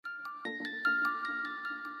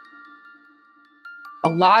A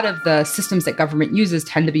lot of the systems that government uses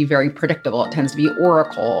tend to be very predictable. It tends to be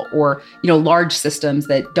Oracle or, large systems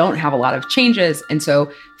that don't have a lot of changes. And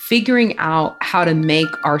so figuring out how to make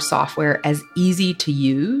our software as easy to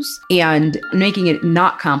use and making it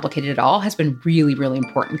not complicated at all has been really, really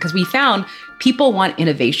important, because we found people want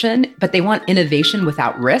innovation, but they want innovation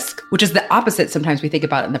without risk, which is the opposite sometimes we think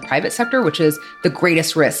about in the private sector, which is the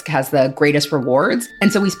greatest risk has the greatest rewards.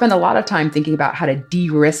 And so we spend a lot of time thinking about how to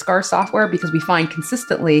de-risk our software, because we find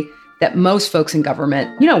consistently that most folks in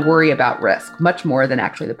government, worry about risk much more than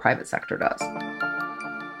actually the private sector does.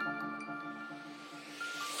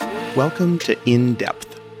 Welcome to In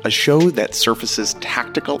Depth, a show that surfaces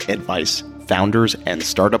tactical advice founders and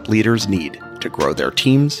startup leaders need to grow their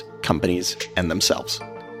teams, companies, and themselves.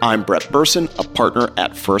 I'm Brett Burson, a partner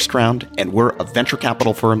at First Round, and we're a venture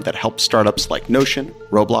capital firm that helps startups like Notion,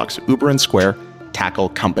 Roblox, Uber, and Square tackle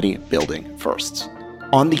company building firsts.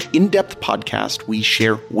 On the In-Depth podcast, we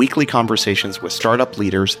share weekly conversations with startup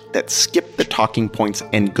leaders that skip the talking points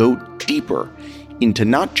and go deeper into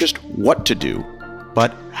not just what to do,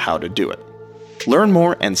 but how to do it. Learn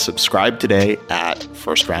more and subscribe today at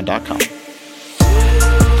firstround.com.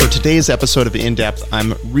 For today's episode of In-Depth,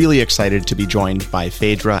 I'm really excited to be joined by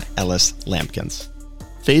Phaedra Ellis-Lampkins.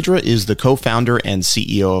 Phaedra is the co-founder and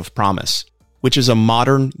CEO of Promise, which is a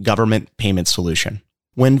modern government payment solution.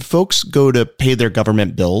 When folks go to pay their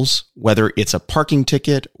government bills, whether it's a parking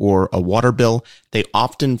ticket or a water bill, they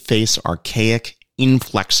often face archaic,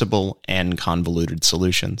 inflexible, and convoluted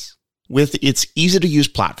solutions. With its easy-to-use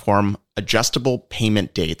platform, adjustable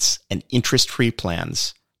payment dates, and interest-free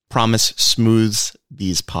plans, Promise smooths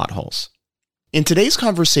these potholes. In today's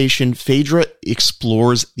conversation, Phaedra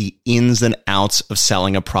explores the ins and outs of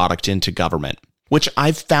selling a product into government, which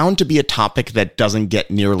I've found to be a topic that doesn't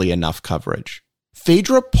get nearly enough coverage.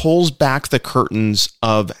 Phaedra pulls back the curtains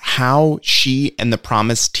of how she and the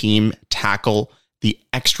Promise team tackle the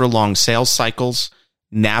extra long sales cycles,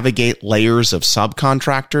 navigate layers of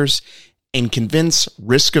subcontractors, and convince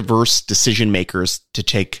risk-averse decision makers to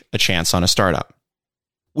take a chance on a startup.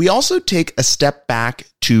 We also take a step back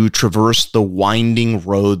to traverse the winding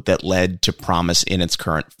road that led to Promise in its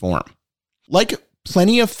current form. Like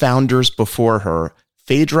plenty of founders before her,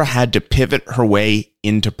 Phaedra had to pivot her way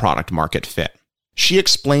into product market fit. She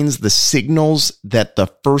explains the signals that the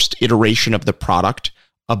first iteration of the product,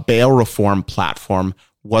 a bail reform platform,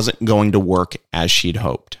 wasn't going to work as she'd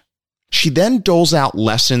hoped. She then doles out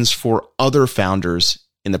lessons for other founders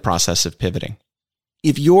in the process of pivoting.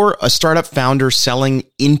 If you're a startup founder selling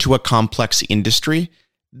into a complex industry,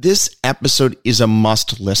 this episode is a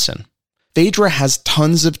must listen. Phaedra has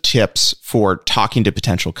tons of tips for talking to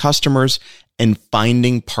potential customers and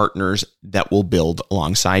finding partners that will build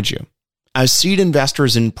alongside you. As seed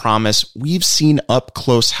investors in Promise, we've seen up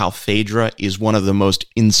close how Phaedra is one of the most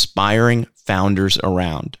inspiring founders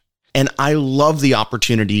around. And I love the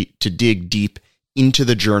opportunity to dig deep into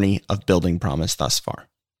the journey of building Promise thus far.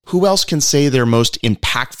 Who else can say their most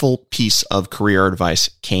impactful piece of career advice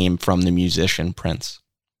came from the musician Prince?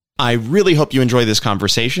 I really hope you enjoy this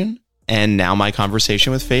conversation. And now my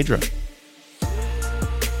conversation with Phaedra.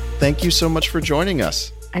 Thank you so much for joining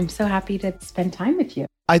us. I'm so happy to spend time with you.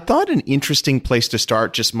 I thought an interesting place to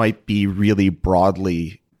start just might be really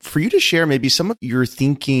broadly for you to share maybe some of your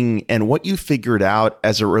thinking and what you figured out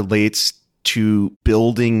as it relates to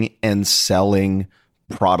building and selling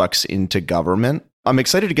products into government. I'm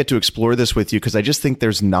excited to get to explore this with you because I just think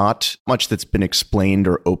there's not much that's been explained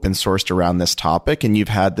or open sourced around this topic. And you've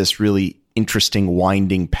had this really interesting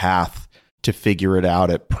winding path to figure it out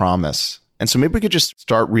at Promise. And so maybe we could just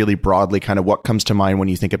start really broadly, kind of what comes to mind when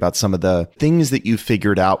you think about some of the things that you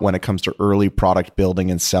figured out when it comes to early product building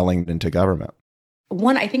and selling into government.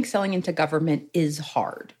 One, I think selling into government is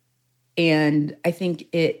hard. And I think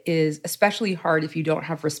it is especially hard if you don't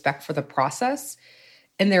have respect for the process.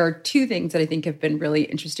 And there are two things that I think have been really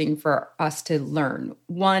interesting for us to learn.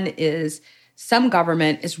 One is some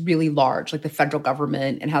government is really large, like the federal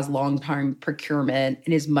government, and has long-term procurement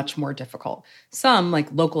and is much more difficult. Some,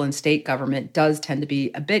 like local and state government, does tend to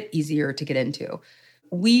be a bit easier to get into.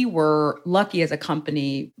 We were lucky as a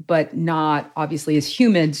company, but not obviously as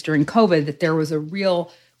humans during COVID, that there was a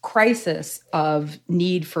real crisis of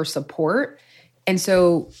need for support. And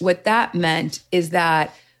so what that meant is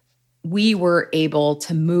that we were able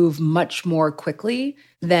to move much more quickly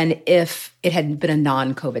than if it had been a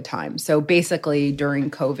non-COVID time. So basically during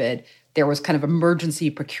COVID, there was kind of emergency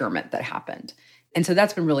procurement that happened. And so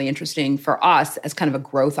that's been really interesting for us as kind of a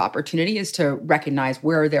growth opportunity, is to recognize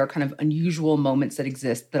where there are kind of unusual moments that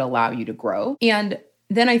exist that allow you to grow. And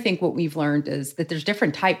Then I think what we've learned is that there's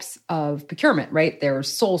different types of procurement, right?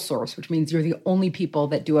 There's sole source, which means you're the only people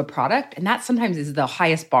that do a product. And that sometimes is the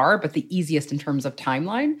highest bar, but the easiest in terms of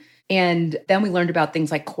timeline. And then we learned about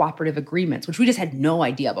things like cooperative agreements, which we just had no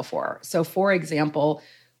idea before. So for example,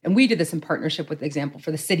 and we did this in partnership with, example,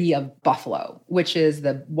 for the city of Buffalo, which is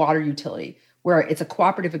the water utility, where it's a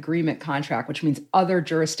cooperative agreement contract, which means other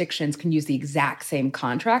jurisdictions can use the exact same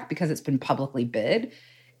contract because it's been publicly bid.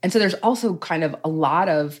 And so there's also kind of a lot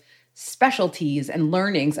of specialties and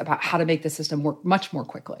learnings about how to make the system work much more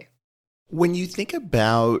quickly. When you think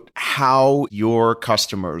about how your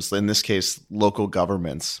customers, in this case, local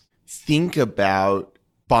governments, think about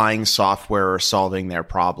buying software or solving their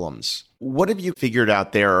problems, what have you figured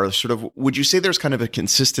out there? Or sort of, would you say there's kind of a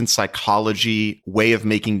consistent psychology, way of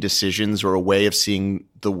making decisions, or a way of seeing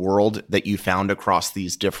the world that you found across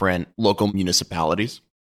these different local municipalities?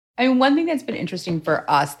 I mean, one thing that's been interesting for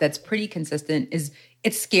us that's pretty consistent is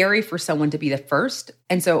it's scary for someone to be the first.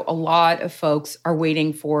 And so a lot of folks are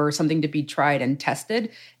waiting for something to be tried and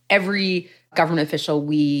tested. Every government official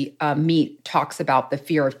we meet talks about the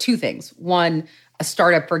fear of two things. One, a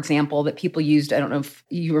startup, for example, that people used, I don't know if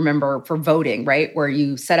you remember, for voting, right? Where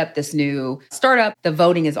you set up this new startup, the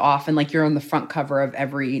voting is off, and like you're on the front cover of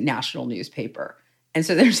every national newspaper. And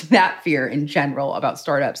so there's that fear in general about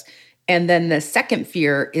startups. And then the second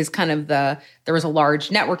fear is kind of there was a large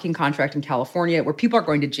networking contract in California where people are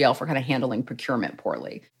going to jail for kind of handling procurement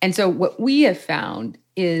poorly. And so what we have found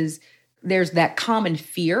is there's that common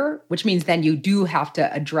fear, which means then you do have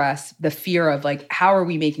to address the fear of like, how are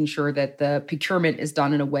we making sure that the procurement is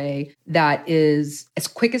done in a way that is as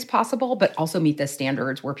quick as possible, but also meet the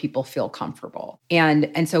standards where people feel comfortable.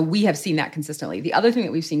 And so we have seen that consistently. The other thing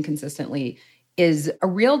that we've seen consistently is a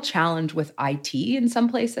real challenge with IT in some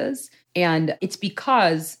places. And it's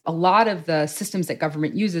because a lot of the systems that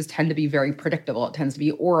government uses tend to be very predictable. It tends to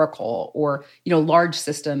be Oracle or, large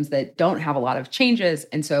systems that don't have a lot of changes.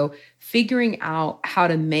 And so figuring out how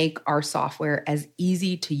to make our software as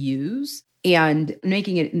easy to use and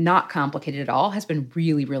making it not complicated at all has been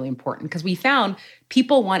really, really important, because we found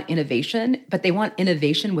people want innovation, but they want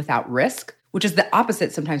innovation without risk, which is the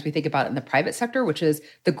opposite sometimes we think about in the private sector, which is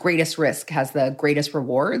the greatest risk has the greatest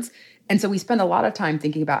rewards. And so we spend a lot of time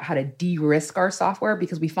thinking about how to de-risk our software,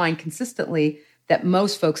 because we find consistently that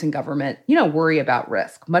most folks in government, worry about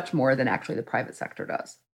risk much more than actually the private sector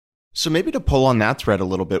does. So maybe to pull on that thread a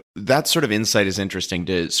little bit, that sort of insight is interesting,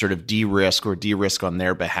 to sort of de-risk on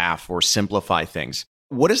their behalf or simplify things.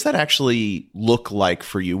 What does that actually look like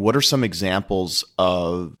for you? What are some examples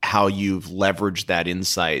of how you've leveraged that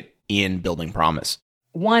insight in Building Promise?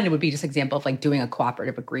 One, it would be just an example of like doing a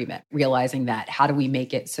cooperative agreement, realizing that how do we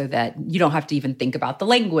make it so that you don't have to even think about the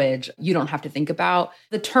language, you don't have to think about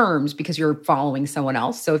the terms because you're following someone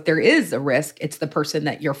else. So if there is a risk, it's the person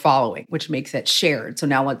that you're following, which makes it shared. So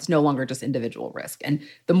now it's no longer just individual risk. And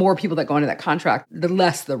the more people that go into that contract, the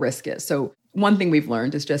less the risk is. So one thing we've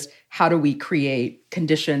learned is just how do we create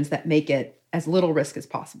conditions that make it as little risk as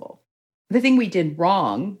possible. The thing we did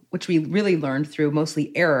wrong, which we really learned through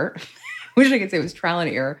mostly error, which I could say was trial and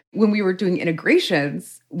error. When we were doing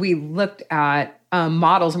integrations, we looked at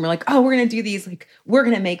models and we're like, oh, we're going to do these, like, we're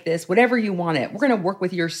going to make this, whatever you want it. We're going to work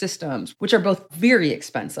with your systems, which are both very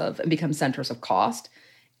expensive and become centers of cost.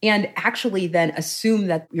 And actually then assume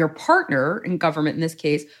that your partner in government, in this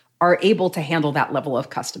case, are able to handle that level of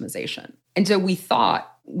customization. And so we thought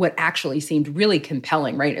what actually seemed really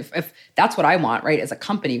compelling, right? If that's what I want, right? As a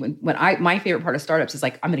company, my favorite part of startups is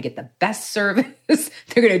like, I'm going to get the best service.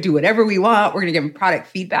 They're going to do whatever we want. We're going to give them product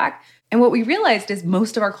feedback. And what we realized is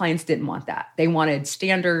most of our clients didn't want that. They wanted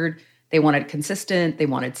standard, they wanted consistent, they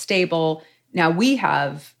wanted stable. Now we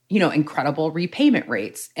have, incredible repayment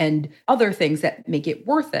rates and other things that make it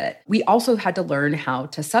worth it. We also had to learn how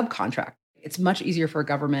to subcontract. It's much easier for a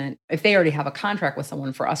government, if they already have a contract with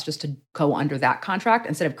someone, for us just to go under that contract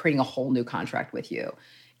instead of creating a whole new contract with you.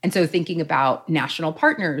 And so thinking about national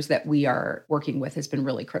partners that we are working with has been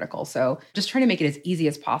really critical. So just trying to make it as easy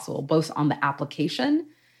as possible, both on the application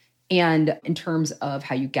and in terms of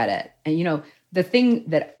how you get it. And, the thing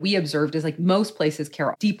that we observed is like most places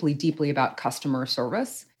care deeply, deeply about customer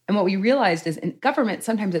service. And what we realized is in government,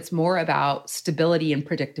 sometimes it's more about stability and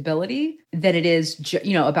predictability than it is,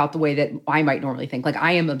 about the way that I might normally think. Like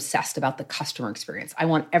I am obsessed about the customer experience. I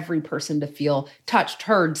want every person to feel touched,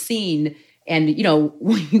 heard, seen. And,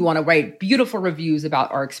 we want to write beautiful reviews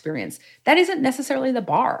about our experience. That isn't necessarily the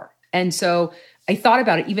bar. And so I thought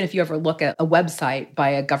about it, even if you ever look at a website by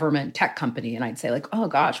a government tech company, and I'd say like, oh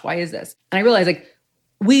gosh, why is this? And I realized like,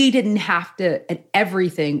 we didn't have to, at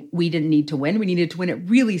everything, we didn't need to win. We needed to win at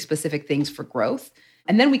really specific things for growth.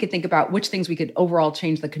 And then we could think about which things we could overall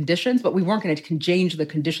change the conditions, but we weren't going to change the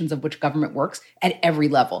conditions of which government works at every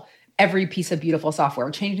level. Every piece of beautiful software,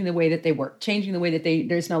 changing the way that they work, changing the way that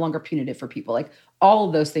there's no longer punitive for people. Like all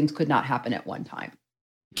of those things could not happen at one time.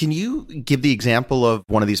 Can you give the example of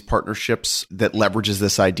one of these partnerships that leverages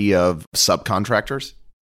this idea of subcontractors?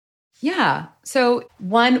 Yeah. So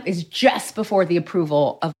one is just before the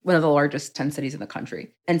approval of one of the largest 10 cities in the country.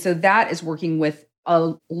 And so that is working with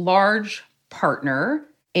a large partner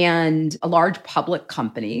and a large public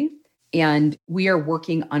company. And we are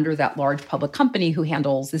working under that large public company who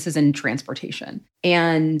handles, this is in transportation.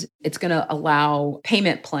 And it's going to allow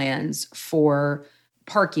payment plans for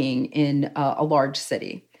parking in a large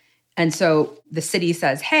city. And so the city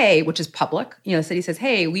says, hey, which is public, the city says,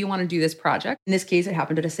 hey, we want to do this project. In this case, it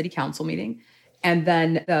happened at a city council meeting. And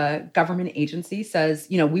then the government agency says,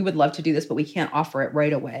 we would love to do this, but we can't offer it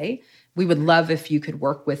right away. We would love if you could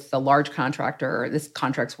work with the large contractor. This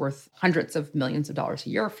contract's worth hundreds of millions of dollars a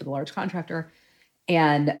year for the large contractor.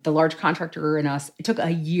 And the large contractor and us, it took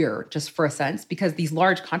a year just for a sense, because these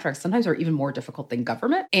large contracts sometimes are even more difficult than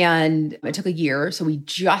government. And it took a year. So we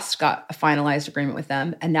just got a finalized agreement with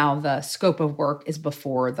them. And now the scope of work is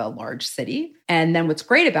before the large city. And then what's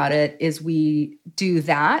great about it is we do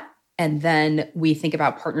that. And then we think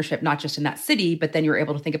about partnership, not just in that city, but then you're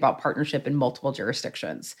able to think about partnership in multiple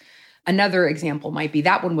jurisdictions. Another example might be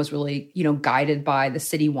that one was really, guided by the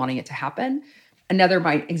city wanting it to happen. Another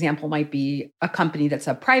example might be a company that's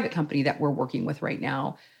a private company that we're working with right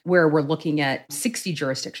now, where we're looking at 60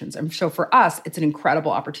 jurisdictions. And so for us, it's an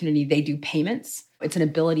incredible opportunity. They do payments. It's an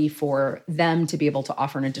ability for them to be able to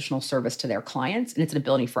offer an additional service to their clients. And it's an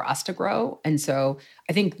ability for us to grow. And so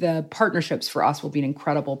I think the partnerships for us will be an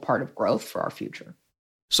incredible part of growth for our future.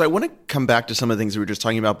 So I want to come back to some of the things we were just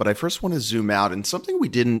talking about, but I first want to zoom out. And something we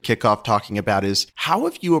didn't kick off talking about is how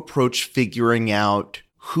have you approached figuring out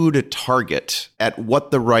who to target at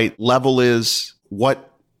what the right level is,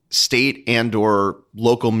 what state and or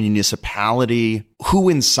local municipality, who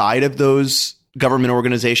inside of those government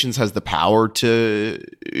organizations has the power to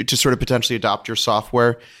sort of potentially adopt your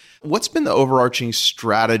software? What's been the overarching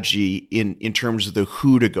strategy in terms of the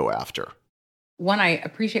who to go after? One, I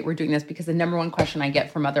appreciate we're doing this because the number one question I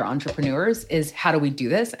get from other entrepreneurs is, how do we do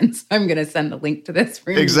this? And so I'm going to send the link to this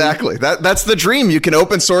for you. Exactly. That's the dream. You can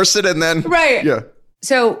open source it and then... Right. Yeah.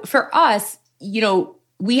 So for us,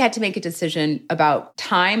 we had to make a decision about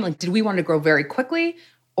time. Like, did we want to grow very quickly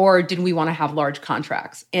or did we want to have large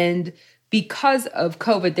contracts? And because of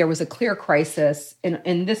COVID, there was a clear crisis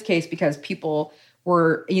in this case, because people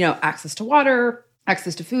were, access to water,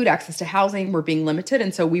 access to food, access to housing were being limited.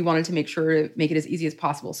 And so we wanted to make sure to make it as easy as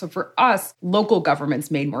possible. So for us, local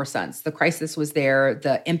governments made more sense. The crisis was there,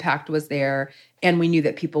 the impact was there, and we knew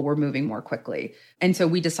that people were moving more quickly. And so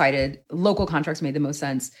we decided local contracts made the most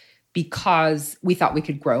sense because we thought we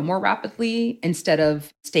could grow more rapidly instead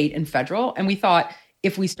of state and federal. And we thought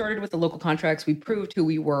if we started with the local contracts, we proved who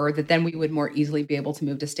we were, that then we would more easily be able to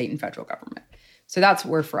move to state and federal government. So that's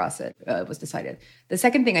where for us it was decided. The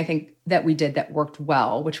second thing I think that we did that worked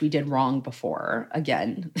well, which we did wrong before,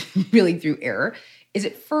 again, really through error, is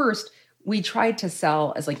at first we tried to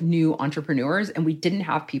sell as like new entrepreneurs and we didn't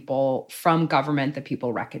have people from government that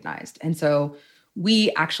people recognized. And so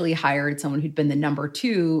we actually hired someone who'd been the number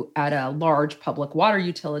 2 at a large public water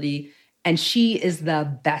utility. And she is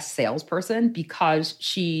the best salesperson because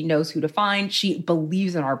she knows who to find. She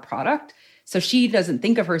believes in our product. So she doesn't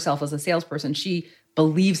think of herself as a salesperson. She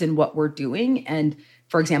believes in what we're doing. And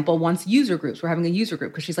for example, wants user groups. We're having a user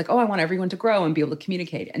group because she's like, oh, I want everyone to grow and be able to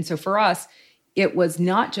communicate. And so for us, it was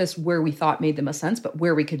not just where we thought made the most sense, but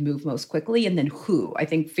where we could move most quickly. And then who, I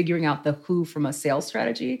think figuring out the who from a sales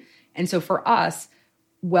strategy. And so for us,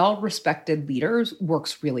 well-respected leaders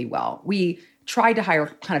works really well. We tried to hire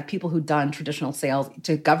kind of people who'd done traditional sales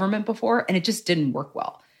to government before, and it just didn't work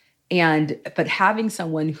well. But having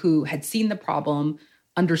someone who had seen the problem,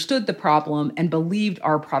 understood the problem, and believed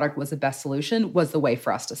our product was the best solution was the way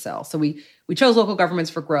for us to sell. So we chose local governments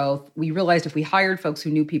for growth. We realized if we hired folks who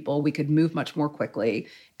knew people, we could move much more quickly.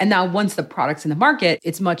 And now once the product's in the market,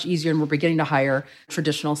 it's much easier and we're beginning to hire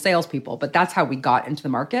traditional salespeople. But that's how we got into the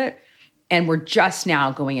market. And we're just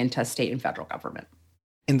now going into state and federal government.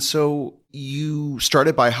 And so you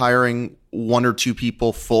started by hiring 1 or 2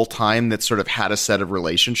 people full-time that sort of had a set of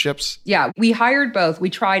relationships? Yeah, we hired both. We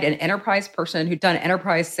tried an enterprise person who'd done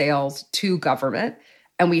enterprise sales to government,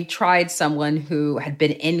 and we tried someone who had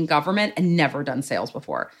been in government and never done sales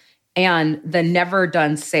before. And the never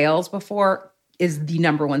done sales before is the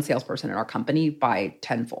number 1 salesperson in our company by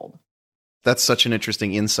tenfold. That's such an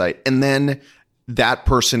interesting insight. And then that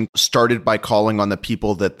person started by calling on the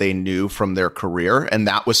people that they knew from their career. And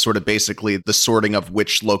that was sort of basically the sorting of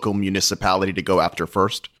which local municipality to go after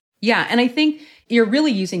first. Yeah. And I think you're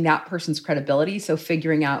really using that person's credibility. So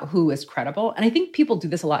figuring out who is credible. And I think people do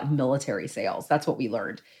this a lot in military sales. That's what we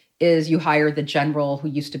learned, is you hire the general who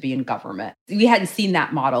used to be in government. We hadn't seen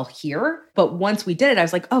that model here. But once we did it, I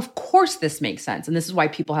was like, oh, of course this makes sense. And this is why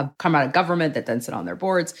people have come out of government that then sit on their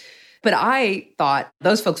boards. But I thought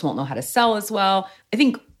those folks won't know how to sell as well. I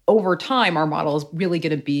think over time, our model is really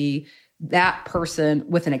going to be that person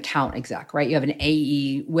with an account exec, right? You have an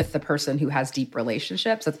AE with the person who has deep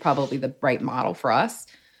relationships. That's probably the right model for us.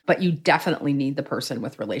 But you definitely need the person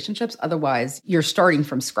with relationships. Otherwise, you're starting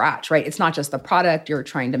from scratch, right? It's not just the product. You're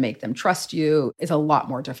trying to make them trust you. It's a lot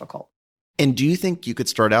more difficult. And do you think you could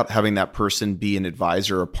start out having that person be an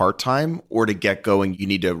advisor or part-time, or to get going, you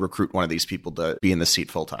need to recruit one of these people to be in the seat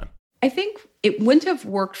full-time? I think it wouldn't have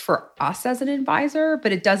worked for us as an advisor,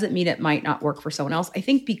 but it doesn't mean it might not work for someone else. I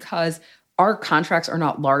think because our contracts are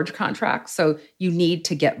not large contracts, so you need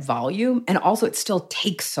to get volume. And also it still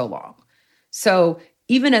takes so long. So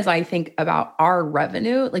even as I think about our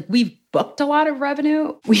revenue, like we've booked a lot of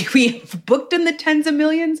revenue. We've booked in the tens of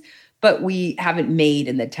millions, but we haven't made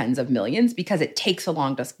in the tens of millions because it takes so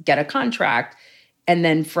long to get a contract. And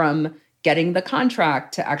then from getting the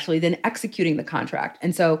contract to actually then executing the contract.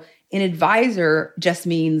 And so an advisor just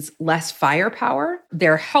means less firepower.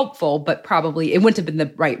 They're helpful, but probably it wouldn't have been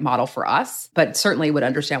the right model for us, but certainly would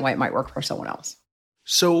understand why it might work for someone else.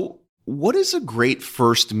 So what does a great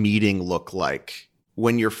first meeting look like?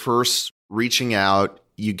 When you're first reaching out,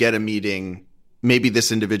 you get a meeting, maybe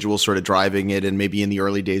this individual sort of driving it, and maybe in the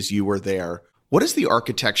early days you were there. What does the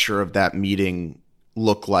architecture of that meeting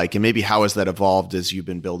look like? And maybe how has that evolved as you've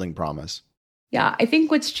been building Promise? Yeah, I think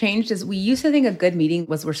what's changed is we used to think a good meeting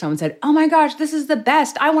was where someone said, oh my gosh, this is the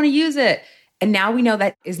best. I want to use it. And now we know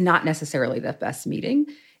that is not necessarily the best meeting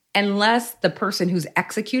unless the person who's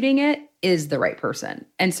executing it is the right person.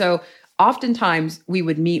 And so oftentimes we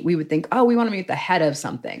would think, oh, we want to meet the head of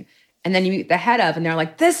something. And then you meet the head of, and they're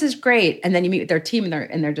like, this is great. And then you meet with their team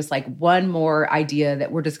and they're just like, one more idea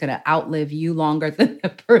that we're just going to outlive you longer than the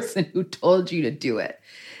person who told you to do it.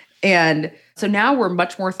 And so now we're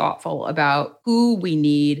much more thoughtful about who we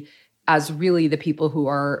need as really the people who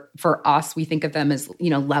are, for us, we think of them as,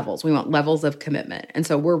 levels. We want levels of commitment. And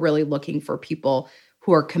so we're really looking for people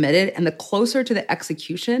who are committed. And the closer to the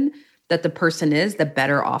execution that the person is, the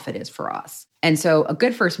better off it is for us. And so a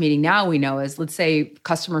good first meeting now we know is, let's say,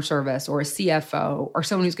 customer service or a CFO or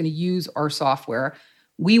someone who's going to use our software.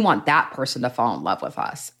 We want that person to fall in love with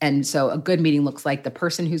us. And so a good meeting looks like the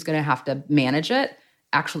person who's going to have to manage it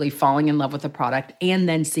actually falling in love with the product and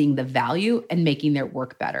then seeing the value and making their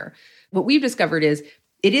work better. What we've discovered is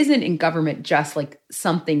it isn't in government just like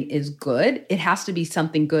something is good. It has to be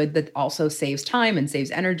something good that also saves time and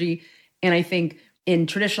saves energy. And I think in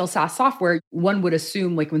traditional SaaS software, one would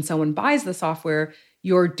assume like when someone buys the software,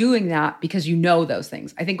 you're doing that because you know those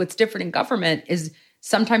things. I think what's different in government is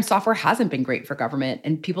sometimes software hasn't been great for government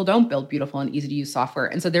and people don't build beautiful and easy to use software.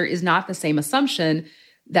 And so there is not the same assumption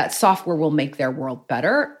that software will make their world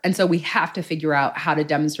better. And so we have to figure out how to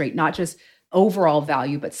demonstrate not just overall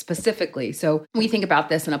value, but specifically. So we think about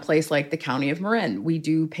this in a place like the County of Marin. We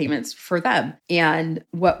do payments for them. And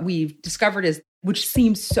what we've discovered is, which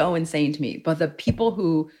seems so insane to me, but the people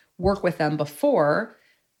who work with them before,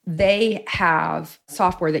 they have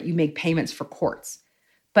software that you make payments for courts,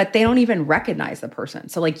 but they don't even recognize the person.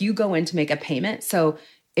 So like you go in to make a payment. So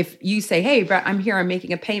if you say, hey, Brett, I'm here, I'm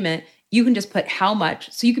making a payment, you can just put how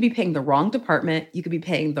much. So you could be paying the wrong department. You could be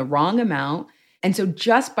paying the wrong amount. And so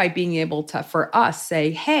just by being able to, for us,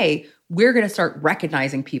 say, hey, we're going to start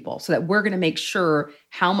recognizing people so that we're going to make sure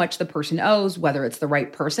how much the person owes, whether it's the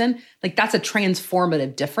right person, like that's a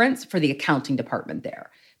transformative difference for the accounting department there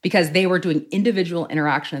because they were doing individual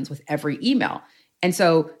interactions with every email. And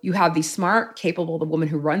so you have the smart, capable, the woman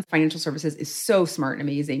who runs financial services is so smart and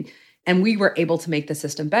amazing. And we were able to make the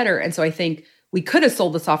system better. And so I think we could have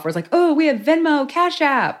sold the software as like, oh, we have Venmo, Cash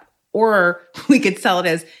App. Or we could sell it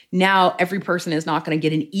as now every person is not going to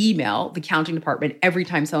get an email, the accounting department, every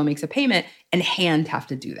time someone makes a payment and have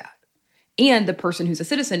to do that. And the person who's a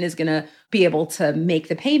citizen is going to be able to make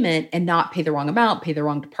the payment and not pay the wrong amount, pay the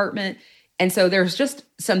wrong department. And so there's just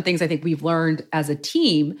some things I think we've learned as a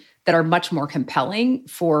team that are much more compelling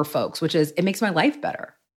for folks, which is it makes my life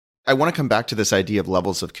better. I want to come back to this idea of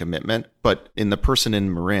levels of commitment, but in the person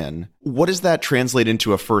in Marin, what does that translate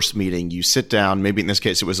into a first meeting? You sit down, maybe in this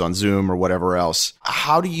case it was on Zoom or whatever else.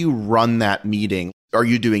 How do you run that meeting? Are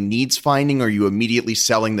you doing needs finding? Are you immediately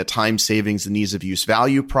selling the time savings and ease of use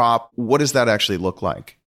value prop? What does that actually look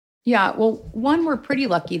like? Yeah, well, one, we're pretty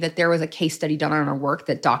lucky that there was a case study done on our work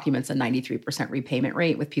that documents a 93% repayment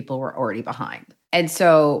rate with people who are already behind. And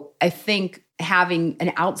so I think having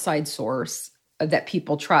an outside source that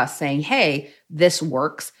people trust saying, hey, this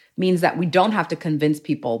works, means that we don't have to convince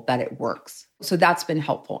people that it works. So that's been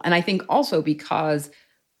helpful. And I think also because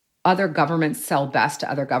other governments sell best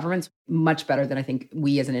to other governments, much better than I think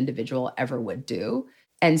we as an individual ever would do.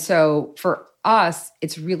 And so for us,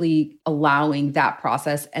 it's really allowing that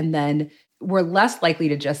process. And then we're less likely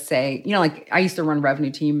to just say, like I used to run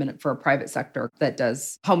revenue team for a private sector that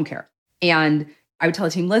does home care. And I would tell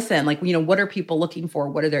the team, listen, what are people looking for?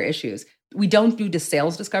 What are their issues? We don't do the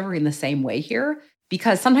sales discovery in the same way here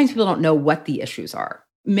because sometimes people don't know what the issues are.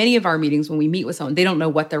 Many of our meetings, when we meet with someone, they don't know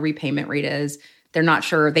what their repayment rate is. They're not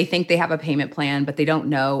sure. They think they have a payment plan, but they don't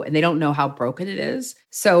know, and they don't know how broken it is.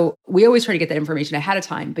 So we always try to get that information ahead of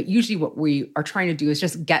time. But usually what we are trying to do is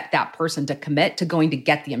just get that person to commit to going to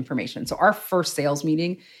get the information. So our first sales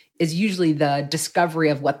meeting is usually the discovery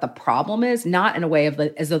of what the problem is, not in a way of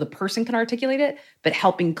as though the person can articulate it, but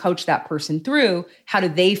helping coach that person through how do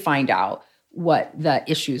they find out what the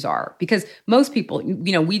issues are. Because most people,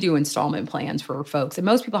 we do installment plans for folks, and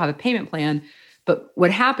most people have a payment plan. But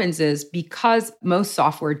what happens is because most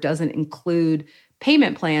software doesn't include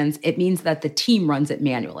payment plans, it means that the team runs it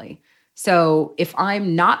manually. So if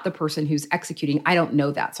I'm not the person who's executing, I don't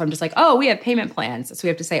know that. So I'm just like, oh, we have payment plans. So we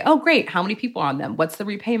have to say, oh, great. How many people are on them? What's the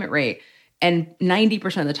repayment rate? And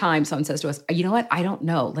 90% of the time, someone says to us, you know what? I don't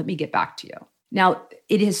know. Let me get back to you. Now,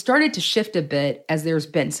 it has started to shift a bit as there's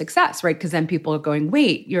been success, right? Because then people are going,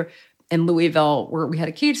 wait, you're in Louisville, where we had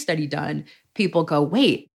a case study done. People go,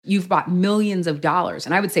 wait, you've bought millions of dollars.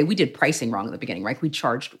 And I would say we did pricing wrong in the beginning, right? We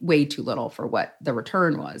charged way too little for what the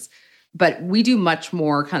return was. But we do much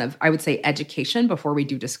more kind of, I would say, education before we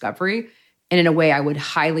do discovery. And in a way, I would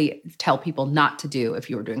highly tell people not to do if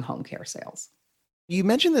you were doing home care sales. You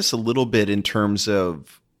mentioned this a little bit in terms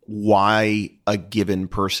of why a given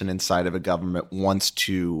person inside of a government wants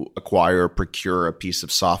to acquire or procure a piece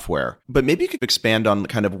of software. But maybe you could expand on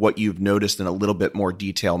kind of what you've noticed in a little bit more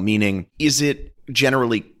detail, meaning, is it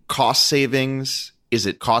generally cost savings? Is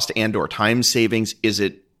it cost and or time savings? Is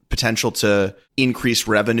it potential to increase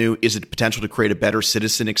revenue? Is it potential to create a better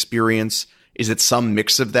citizen experience? Is it some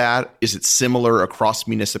mix of that? Is it similar across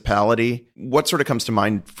municipality? What sort of comes to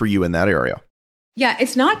mind for you in that area? Yeah,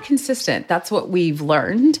 it's not consistent. That's what we've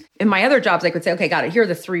learned. In my other jobs, I could say, okay, got it. Here are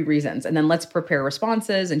the 3 reasons. And then let's prepare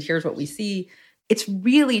responses. And here's what we see. It's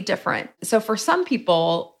really different. So for some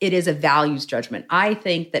people, it is a values judgment. I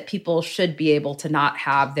think that people should be able to not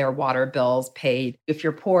have their water bills paid. If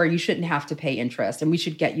you're poor, you shouldn't have to pay interest. And we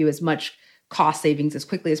should get you as much cost savings as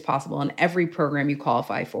quickly as possible. And every program you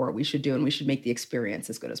qualify for, we should do, and we should make the experience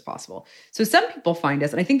as good as possible. So some people find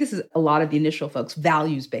us, and I think this is a lot of the initial folks,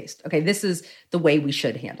 values-based. Okay, this is the way we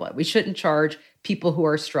should handle it. We shouldn't charge people who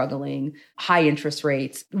are struggling high interest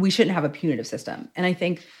rates. We shouldn't have a punitive system. And I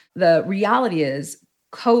think the reality is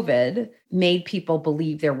COVID made people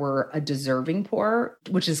believe there were a deserving poor,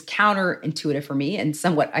 which is counterintuitive for me and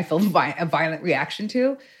somewhat I feel a violent reaction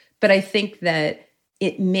to. But I think that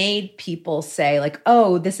it made people say like,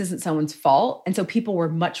 oh, this isn't someone's fault. And so people were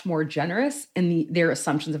much more generous in their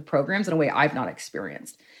assumptions of programs in a way I've not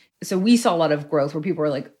experienced. So we saw a lot of growth where people were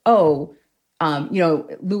like, oh,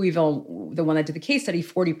 Louisville, the one that did the case study,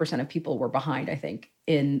 40% of people were behind, I think,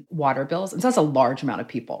 in water bills. And so that's a large amount of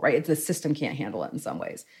people, right? The system can't handle it in some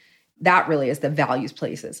ways. That really is the values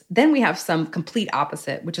places. Then we have some complete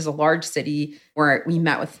opposite, which is a large city where we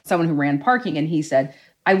met with someone who ran parking, and he said,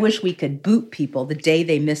 I wish we could boot people the day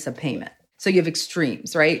they miss a payment. So you have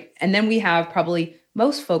extremes, right? And then we have probably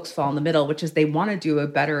most folks fall in the middle, which is they want to do a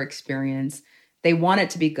better experience. They want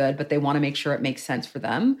it to be good, but they want to make sure it makes sense for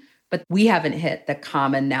them. But we haven't hit the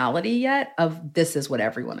commonality yet of this is what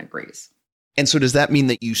everyone agrees. And so does that mean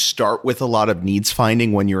that you start with a lot of needs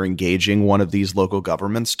finding when you're engaging one of these local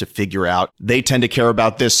governments to figure out they tend to care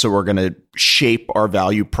about this, so we're going to shape our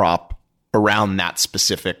value prop around that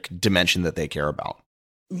specific dimension that they care about?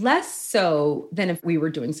 Less so than if we were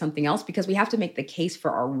doing something else, because we have to make the case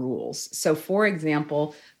for our rules. So for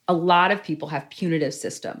example, a lot of people have punitive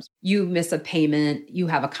systems. You miss a payment, you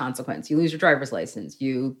have a consequence. You lose your driver's license,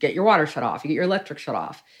 you get your water shut off, you get your electric shut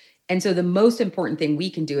off. And so the most important thing we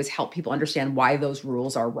can do is help people understand why those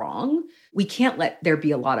rules are wrong. We can't let there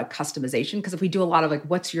be a lot of customization, because if we do a lot of like,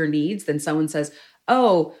 what's your needs? Then someone says,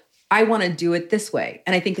 oh, I want to do it this way.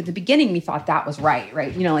 And I think at the beginning, we thought that was right?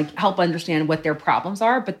 Like help understand what their problems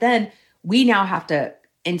are. But then we now have to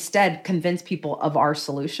instead convince people of our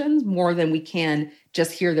solutions more than we can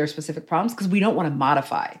just hear their specific problems, because we don't want to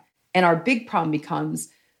modify. And our big problem becomes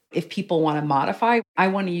If people want to modify, I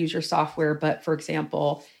want to use your software, but for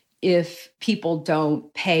example, if people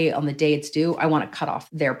don't pay on the day it's due, I want to cut off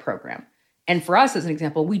their program. And for us, as an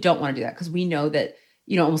example, we don't want to do that because we know that,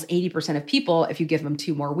 almost 80% of people, if you give them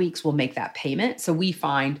 2 more weeks, will make that payment. So we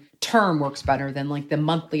find term works better than like the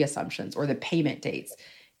monthly assumptions or the payment dates.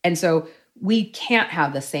 And so we can't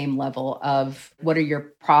have the same level of what are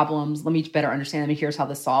your problems? Let me better understand them. And here's how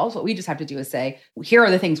this solves. What we just have to do is say, here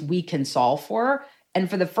are the things we can solve for. And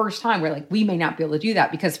for the first time, we're like, we may not be able to do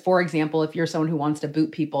that because, for example, if you're someone who wants to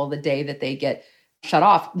boot people the day that they get shut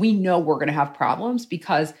off, we know we're going to have problems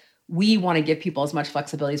because we want to give people as much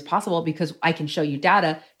flexibility as possible because I can show you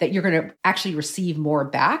data that you're going to actually receive more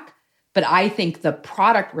back. But I think the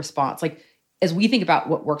product response, like as we think about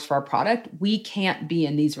what works for our product, we can't be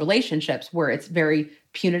in these relationships where it's very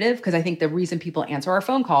punitive because I think the reason people answer our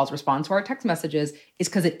phone calls, respond to our text messages is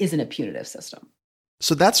because it isn't a punitive system.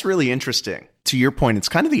 So that's really interesting. To your point, it's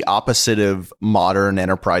kind of the opposite of modern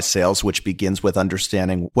enterprise sales, which begins with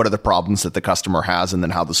understanding what are the problems that the customer has and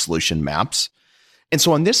then how the solution maps. And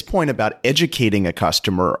so on this point about educating a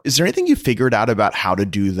customer, is there anything you figured out about how to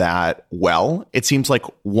do that well? It seems like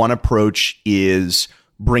one approach is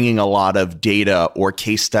bringing a lot of data or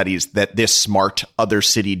case studies that this smart other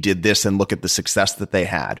city did this and look at the success that they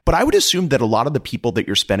had. But I would assume that a lot of the people that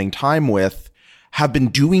you're spending time with have been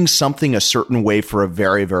doing something a certain way for a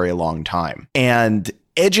very, very long time. And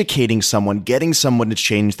educating someone, getting someone to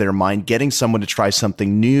change their mind, getting someone to try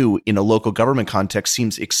something new in a local government context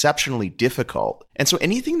seems exceptionally difficult. And so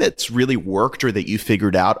anything that's really worked or that you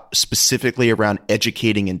figured out specifically around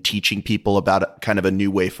educating and teaching people about kind of a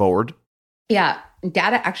new way forward? Yeah,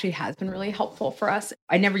 data actually has been really helpful for us.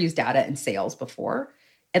 I never used data in sales before,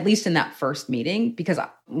 at least in that first meeting, because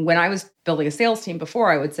when I was building a sales team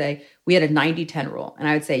before, I would say we had a 90-10 rule. And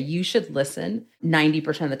I would say you should listen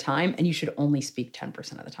 90% of the time and you should only speak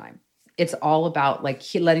 10% of the time. It's all about like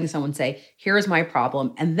letting someone say, here's my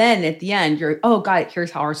problem. And then at the end, you're, oh, got it.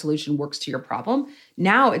 Here's how our solution works to your problem.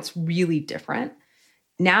 Now it's really different.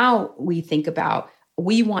 Now we think about,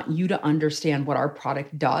 we want you to understand what our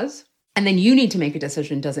product does. And then you need to make a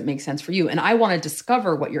decision. Does it make sense for you? And I want to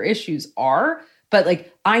discover what your issues are. But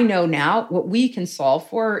like, I know now what we can solve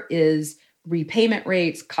for is repayment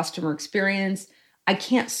rates, customer experience. I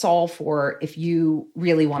can't solve for if you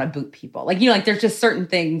really want to boot people. Like, there's just certain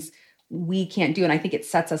things we can't do. And I think it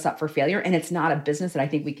sets us up for failure. And it's not a business that I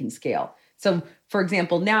think we can scale. So for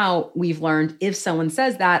example, now we've learned if someone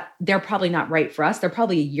says that, they're probably not right for us. They're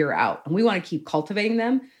probably a year out and we want to keep cultivating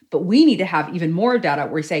them. But we need to have even more data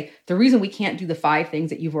where we say, the reason we can't do the 5 things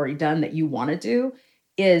that you've already done that you want to do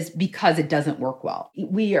is because it doesn't work well.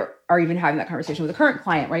 We are even having that conversation with a current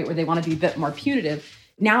client, right, where they want to be a bit more punitive.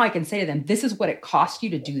 Now I can say to them, this is what it costs you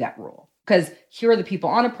to do that rule. Because here are the people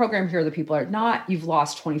on a program, here are the people that are not. You've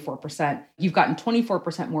lost 24%. You've gotten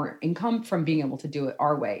 24% more income from being able to do it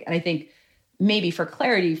our way. And I think maybe for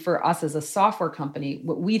clarity for us as a software company,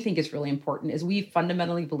 what we think is really important is we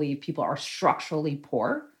fundamentally believe people are structurally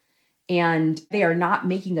poor and they are not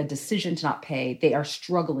making a decision to not pay. They are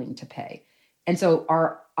struggling to pay. And so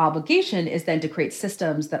our obligation is then to create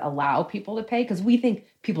systems that allow people to pay because we think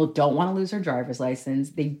people don't want to lose their driver's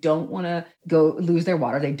license. They don't want to go lose their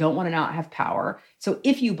water. They don't want to not have power. So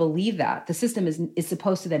if you believe that, the system is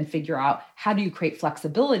supposed to then figure out how do you create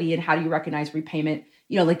flexibility and how do you recognize repayment?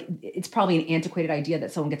 It's probably an antiquated idea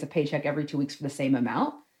that someone gets a paycheck every 2 weeks for the same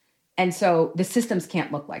amount. And so the systems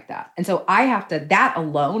can't look like that. And so that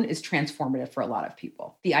alone is transformative for a lot of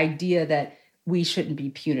people. The idea that we shouldn't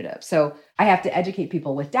be punitive. So I have to educate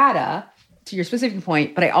people with data to your specific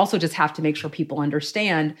point, but I also just have to make sure people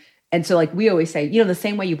understand. And so like we always say, the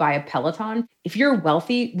same way you buy a Peloton, if you're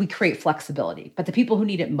wealthy, we create flexibility, but the people who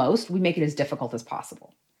need it most, we make it as difficult as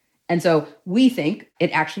possible. And so we think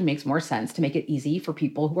it actually makes more sense to make it easy for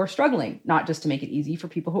people who are struggling, not just to make it easy for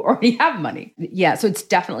people who already have money. Yeah, so it's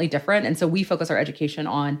definitely different. And so we focus our education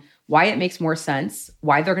on why it makes more sense,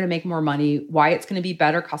 why they're going to make more money, why it's going to be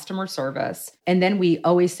better customer service. And then we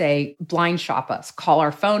always say, blind shop us, call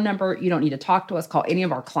our phone number. You don't need to talk to us, call any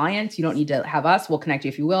of our clients. You don't need to have us. We'll connect you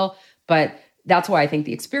if you will. But that's why I think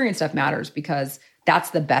the experience stuff matters because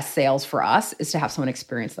that's the best sales for us is to have someone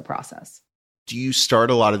experience the process. Do you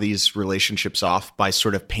start a lot of these relationships off by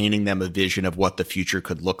sort of painting them a vision of what the future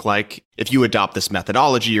could look like? If you adopt this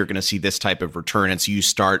methodology, you're going to see this type of return. And so you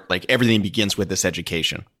start everything begins with this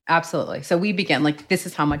education. Absolutely. So we begin this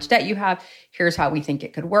is how much debt you have. Here's how we think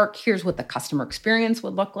it could work. Here's what the customer experience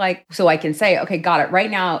would look like. So I can say, okay, got it.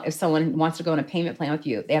 Right now, if someone wants to go on a payment plan with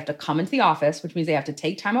you, they have to come into the office, which means they have to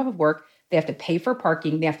take time off of work. They have to pay for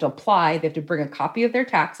parking. They have to apply. They have to bring a copy of their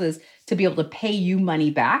taxes to be able to pay you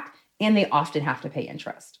money back. and they often have to pay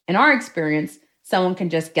interest. In our experience, someone can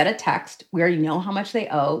just get a text. We already know how much they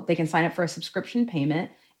owe. They can sign up for a subscription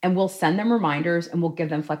payment, and we'll send them reminders and we'll give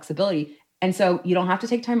them flexibility. And so you don't have to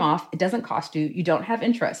take time off. It doesn't cost you. You don't have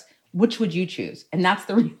interest. Which would you choose? And that's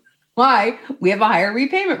the reason why we have a higher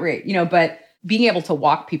repayment rate, but being able to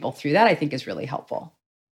walk people through that, I think, is really helpful.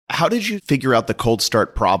 How did you figure out the cold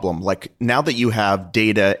start problem? Like, now that you have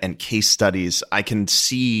data and case studies, I can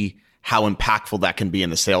see how impactful that can be in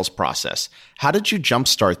the sales process. How did you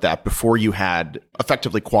jumpstart that before you had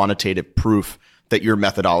effectively quantitative proof that your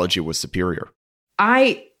methodology was superior?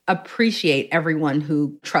 I appreciate everyone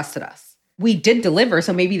who trusted us. We did deliver,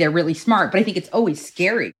 so maybe they're really smart, but I think it's always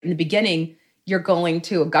scary. In the beginning, you're going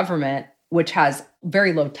to a government which has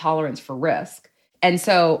very low tolerance for risk. And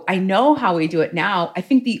so I know how we do it now. I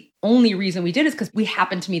think the only reason we did is because we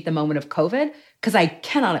happened to meet the moment of COVID, because I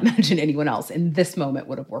cannot imagine anyone else in this moment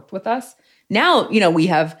would have worked with us. Now, we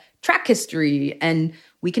have track history and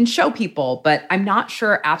we can show people, but I'm not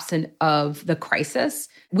sure, absent of the crisis,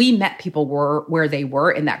 we met people where they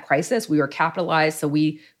were in that crisis. We were capitalized so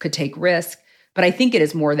we could take risk. But I think it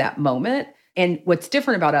is more that moment. And what's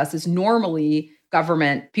different about us is normally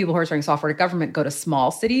government, people who are starting software to government go to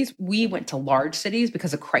small cities. We went to large cities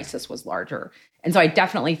because the crisis was larger. And so I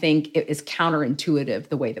definitely think it is counterintuitive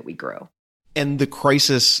the way that we grew. And the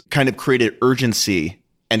crisis kind of created urgency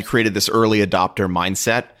and created this early adopter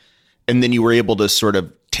mindset. And then you were able to sort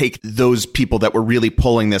of take those people that were really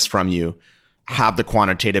pulling this from you, have the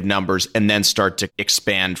quantitative numbers, and then start to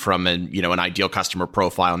expand from an ideal customer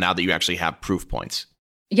profile now that you actually have proof points.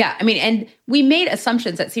 Yeah. And we made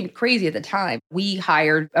assumptions that seemed crazy at the time. We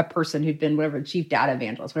hired a person who'd been chief data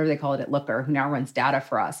evangelist, whatever they call it at Looker, who now runs data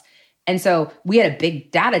for us. And so we had a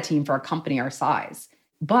big data team for a company our size.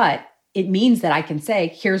 But it means that I can say,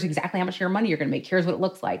 here's exactly how much of your money you're going to make. Here's what it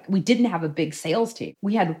looks like. We didn't have a big sales team.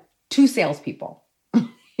 We had 2 salespeople.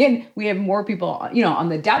 And we have more people, on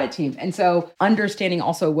the data team. And so understanding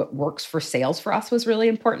also what works for sales for us was really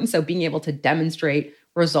important. So being able to demonstrate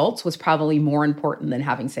results was probably more important than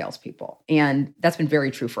having salespeople. And that's been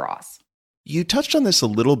very true for us. You touched on this a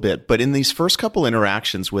little bit, but in these first couple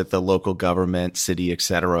interactions with the local government, city, et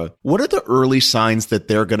cetera, what are the early signs that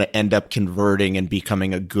they're going to end up converting and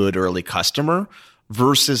becoming a good early customer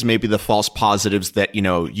versus maybe the false positives that,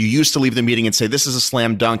 you used to leave the meeting and say, this is a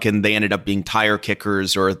slam dunk, and they ended up being tire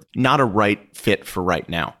kickers or not a right fit for right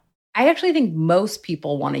now? I actually think most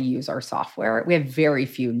people want to use our software. We have very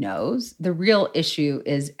few no's. The real issue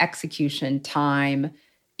is execution time.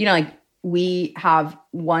 We have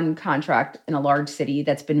one contract in a large city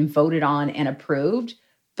that's been voted on and approved,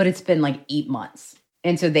 but it's been 8 months.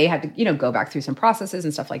 And so they had to, go back through some processes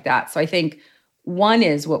and stuff like that. So I think one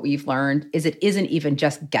is what we've learned is it isn't even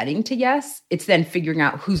just getting to yes. It's then figuring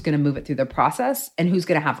out who's going to move it through the process and who's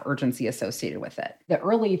going to have urgency associated with it. The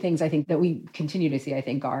early things I think that we continue to see,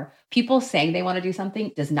 are people saying they want to do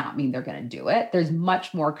something does not mean they're going to do it. There's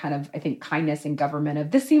much more kind of, kindness in government of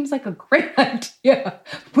this seems like a great idea.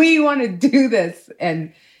 We want to do this.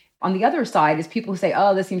 And on the other side is people who say,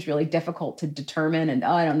 oh, this seems really difficult to determine. And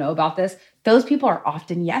I don't know about this. Those people are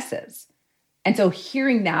often yeses. And so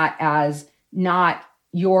hearing that as not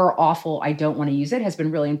you're awful, I don't want to use it has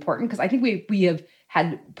been really important because I think we have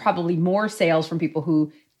had probably more sales from people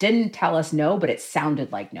who didn't tell us no, but it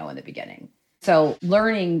sounded like no in the beginning. So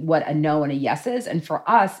learning what a no and a yes is. And for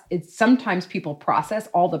us, it's sometimes people process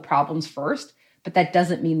all the problems first, but that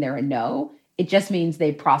doesn't mean they're a no. It just means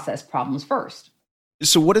they process problems first.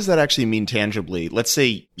 So what does that actually mean tangibly? Let's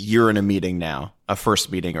say you're in a meeting now, a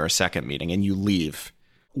first meeting or a second meeting, and you leave.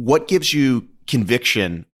 What gives you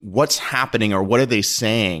conviction? What's happening or what are they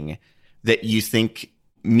saying that you think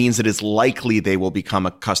means it is likely they will become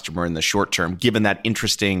a customer in the short term, given that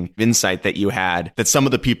interesting insight that you had, that some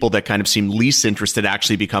of the people that kind of seem least interested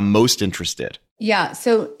actually become most interested? Yeah.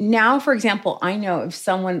 So now, for example, I know if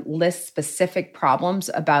someone lists specific problems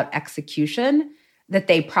about execution, that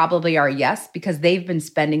they probably are yes, because they've been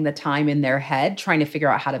spending the time in their head trying to figure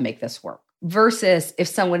out how to make this work. Versus if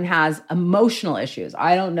someone has emotional issues,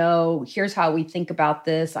 I don't know, here's how we think about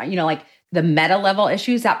this, the meta level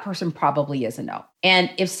issues, that person probably is a no. And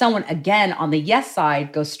if someone, again, on the yes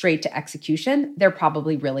side goes straight to execution, they're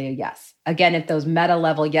probably really a yes. Again, if those meta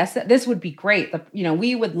level yes, this would be great.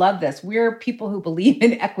 We would love this. We're people who believe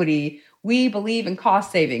in equity. We believe in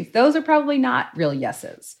cost savings. Those are probably not real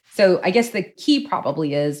yeses. So I guess the key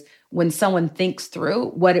probably is when someone thinks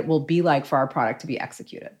through what it will be like for our product to be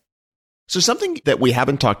executed. So something that we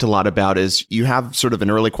haven't talked a lot about is you have sort of an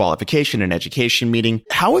early qualification and education meeting.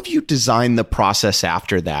 How have you designed the process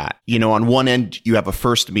after that? You know, on one end, you have a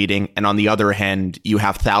first meeting, and on the other hand, you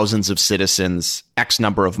have thousands of citizens, X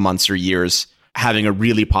number of months or years, having a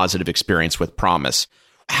really positive experience with Promise.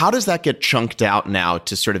 How does that get chunked out now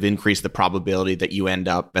to sort of increase the probability that you end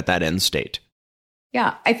up at that end state?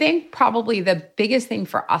 Yeah, I think probably the biggest thing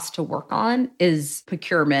for us to work on is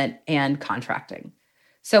procurement and contracting.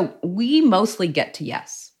 So we mostly get to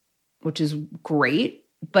yes, which is great,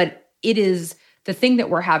 but it is the thing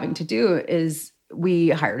that we're having to do is we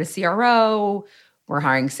hired a CRO, we're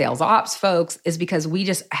hiring sales ops folks, is because we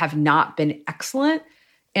just have not been excellent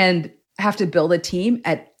and have to build a team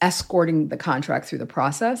at escorting the contract through the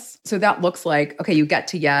process. So that looks like, okay, you get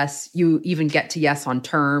to yes, you even get to yes on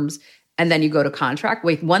terms, and then you go to contract.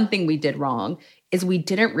 Wait, one thing we did wrong is we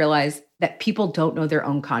didn't realize that people don't know their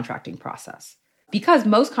own contracting process. Because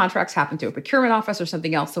most contracts happen through a procurement office or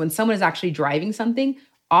something else. So when someone is actually driving something,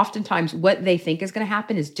 oftentimes what they think is going to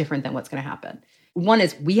happen is different than what's going to happen. One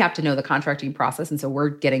is we have to know the contracting process. And so we're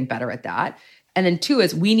getting better at that. And then two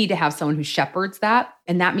is we need to have someone who shepherds that.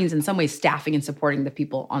 And that means in some ways staffing and supporting the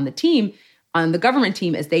people on the team, on the government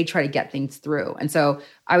team, as they try to get things through. And so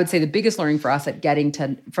I would say the biggest learning for us at getting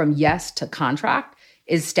to from yes to contract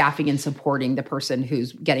is staffing and supporting the person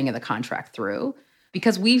who's getting the contract through.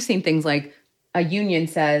 Because we've seen things like, a union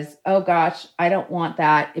says, oh gosh, I don't want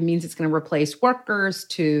that. It means it's going to replace workers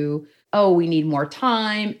to, oh, we need more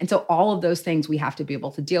time. And so all of those things we have to be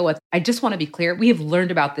able to deal with. I just want to be clear. We have learned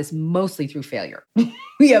about this mostly through failure.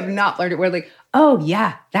 We have not learned it. We're like, oh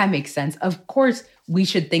yeah, that makes sense. Of course, we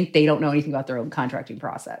should think they don't know anything about their own contracting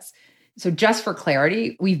process. So just for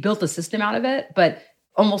clarity, we've built a system out of it, but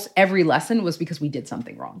almost every lesson was because we did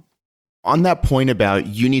something wrong. On that point about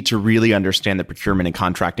you need to really understand the procurement and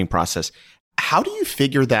contracting process, how do you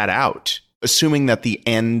figure that out? Assuming that the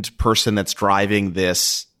end person that's driving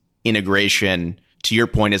this integration, to your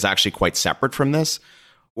point, is actually quite separate from this.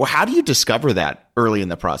 Well, how do you discover that early in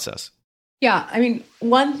the process? Yeah, I mean,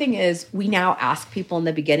 one thing is we now ask people in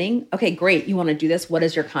the beginning, okay, great, you want to do this? What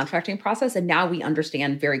is your contracting process? And now we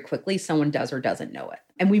understand very quickly someone does or doesn't know it.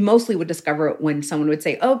 And we mostly would discover it when someone would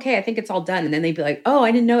say, okay, I think it's all done. And then they'd be like, oh,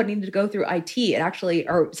 I didn't know it needed to go through IT. It actually,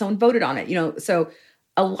 or someone voted on it, you know? So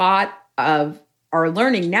a lot of our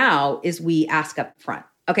learning now is we ask up front,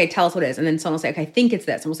 okay, tell us what it is. And then someone will say, okay, I think it's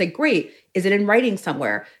this. And we'll say, great. Is it in writing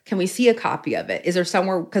somewhere? Can we see a copy of it? Is there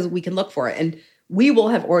somewhere, because we can look for it. And we will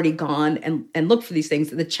have already gone and looked for these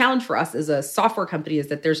things. The challenge for us as a software company is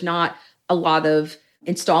that there's not a lot of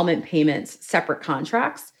installment payments, separate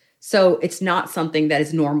contracts. So it's not something that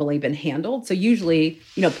has normally been handled. So usually,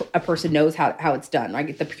 you know, a person knows how it's done,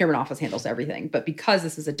 right? The procurement office handles everything. But because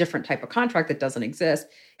this is a different type of contract that doesn't exist,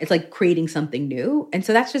 it's like creating something new. And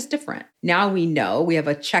so that's just different. Now we know, we have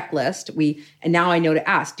a checklist. And now I know to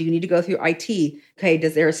ask, do you need to go through IT? Okay,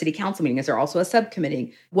 is there a city council meeting? Is there also a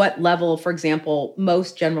subcommittee? What level, for example,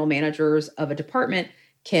 most general managers of a department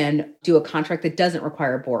can do a contract that doesn't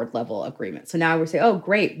require a board level agreement. So now we say, oh,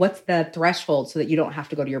 great. What's the threshold so that you don't have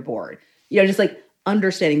to go to your board? You know, just like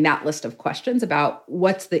understanding that list of questions about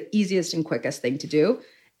what's the easiest and quickest thing to do.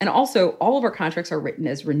 And also all of our contracts are written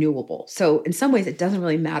as renewable. So in some ways, it doesn't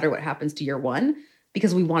really matter what happens to year one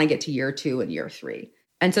because we want to get to year 2 and year 3.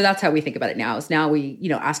 And so that's how we think about it now is now we, you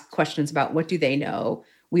know, ask questions about what do they know?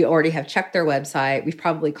 We already have checked their website. We've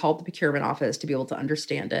probably called the procurement office to be able to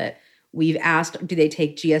understand it. We've asked, do they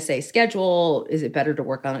take GSA schedule? Is it better to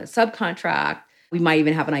work on a subcontract? We might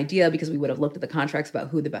even have an idea because we would have looked at the contracts about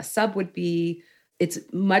who the best sub would be. It's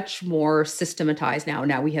much more systematized now.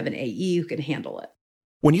 Now we have an AE who can handle it.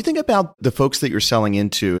 When you think about the folks that you're selling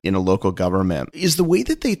into in a local government, is the way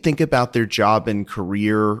that they think about their job and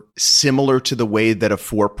career similar to the way that a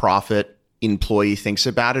for-profit employee thinks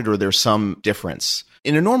about it, or there's some difference?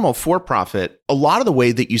 In a normal for-profit, a lot of the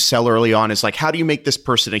way that you sell early on is like, how do you make this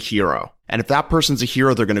person a hero? And if that person's a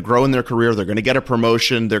hero, they're going to grow in their career, they're going to get a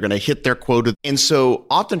promotion, they're going to hit their quota. And so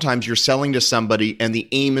oftentimes you're selling to somebody and the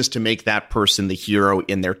aim is to make that person the hero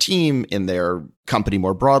in their team, in their company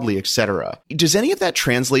more broadly, et cetera. Does any of that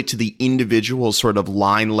translate to the individual sort of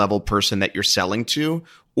line level person that you're selling to?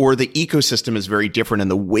 Or the ecosystem is very different and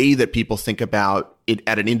the way that people think about it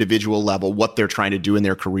at an individual level, what they're trying to do in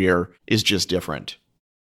their career is just different?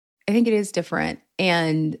 I think it is different.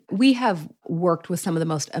 And we have worked with some of the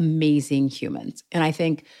most amazing humans. And I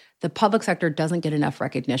think the public sector doesn't get enough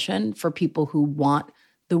recognition for people who want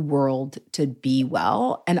the world to be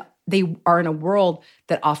well. And they are in a world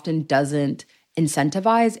that often doesn't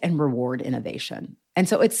incentivize and reward innovation. And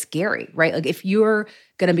so it's scary, right? Like if you're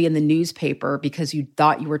going to be in the newspaper because you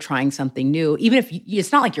thought you were trying something new, even if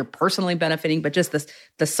it's not like you're personally benefiting, but just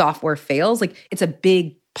the software fails, like it's a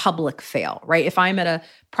big public fail, right? If I'm at a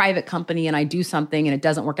private company and I do something and it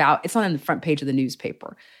doesn't work out, it's not on the front page of the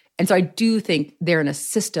newspaper. And so I do think they're in a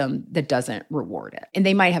system that doesn't reward it. And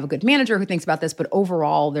they might have a good manager who thinks about this, but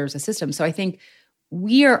overall there's a system. So I think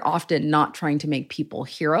we are often not trying to make people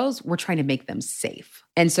heroes. We're trying to make them safe.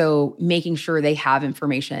 And so making sure they have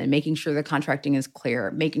information, making sure the contracting is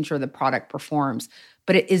clear, making sure the product performs.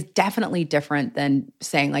 But it is definitely different than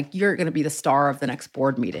saying like, you're going to be the star of the next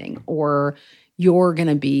board meeting, or you're going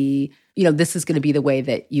to be, this is going to be the way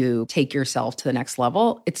that you take yourself to the next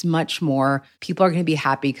level. It's much more, people are going to be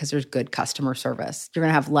happy because there's good customer service. You're going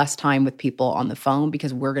to have less time with people on the phone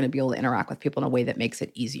because we're going to be able to interact with people in a way that makes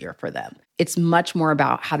it easier for them. It's much more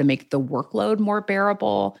about how to make the workload more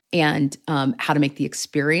bearable and how to make the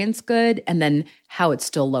experience good, and then how it's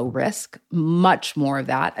still low risk. Much more of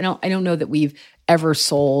that. I don't know that we've ever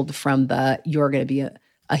sold from the you're going to be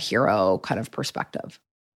a hero kind of perspective.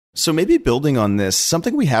 So maybe building on this,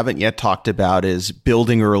 something we haven't yet talked about is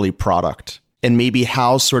building early product, and maybe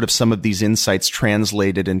how sort of some of these insights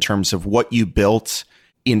translated in terms of what you built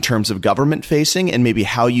in terms of government facing, and maybe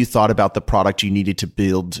how you thought about the product you needed to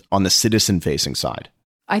build on the citizen facing side.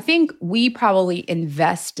 I think we probably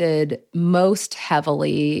invested most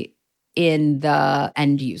heavily in the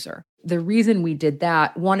end user. The reason we did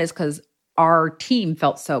that, one is because our team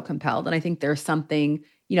felt so compelled. And I think there's something,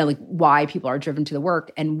 like why people are driven to the work.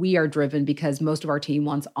 And we are driven because most of our team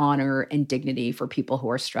wants honor and dignity for people who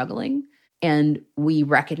are struggling. And we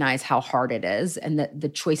recognize how hard it is, and that the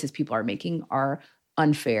choices people are making are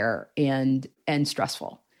unfair and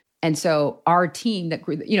stressful. And so our team that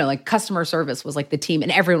grew, like customer service was like the team,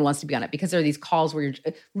 and everyone wants to be on it because there are these calls where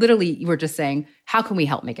you were just saying, how can we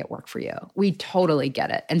help make it work for you? We totally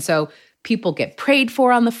get it. And so people get prayed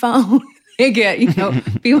for on the phone. They get,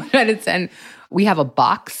 people try to send. We have a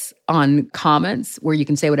box on comments where you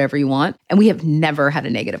can say whatever you want. And we have never had a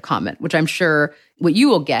negative comment, which I'm sure what you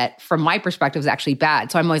will get from my perspective is actually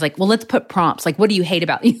bad. So I'm always like, well, let's put prompts. Like, what do you hate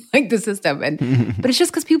about like the system? But it's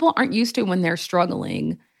just because people aren't used to, when they're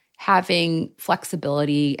struggling, having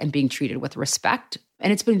flexibility and being treated with respect.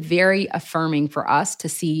 And it's been very affirming for us to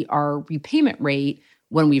see our repayment rate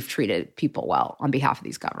when we've treated people well on behalf of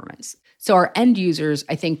these governments. So our end users,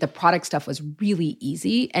 I think the product stuff was really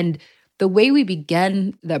easy. And the way we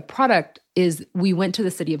began the product is we went to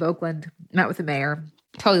the city of Oakland, met with the mayor,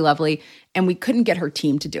 totally lovely, and we couldn't get her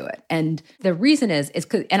team to do it. And the reason is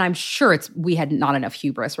because, and I'm sure we had not enough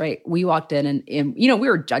hubris, right? We walked in and we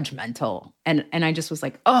were judgmental. And I just was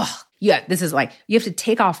like, oh, yeah, this is like, you have to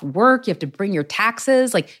take off work, you have to bring your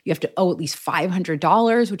taxes, like you have to owe at least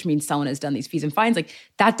 $500, which means someone has done these fees and fines. Like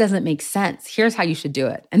that doesn't make sense. Here's how you should do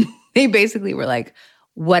it. And they basically were like,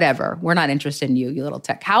 whatever, we're not interested in you little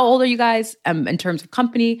tech. How old are you guys in terms of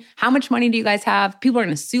company? How much money do you guys have? People are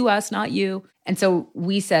going to sue us, not you. And so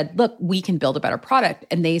we said, look, we can build a better product.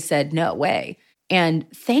 And they said, no way. And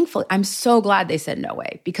thankfully, I'm so glad they said no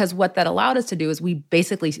way, because what that allowed us to do is we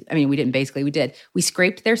did. We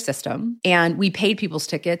scraped their system and we paid people's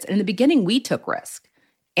tickets. And in the beginning, we took risk.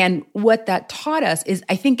 And what that taught us is,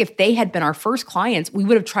 I think if they had been our first clients, we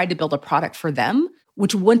would have tried to build a product for them,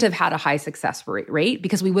 which wouldn't have had a high success rate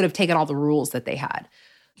because we would have taken all the rules that they had.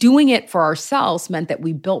 Doing it for ourselves meant that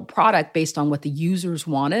we built product based on what the users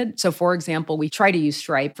wanted. So for example, we try to use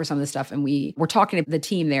Stripe for some of the stuff, and we were talking to the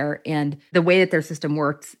team there, and the way that their system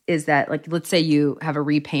works is that, like, let's say you have a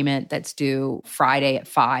repayment that's due Friday at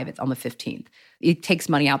 5, it's on the 15th. It takes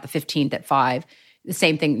money out the 15th at 5. The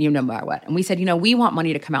same thing, no matter what. And we said, we want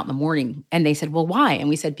money to come out in the morning. And they said, well, why? And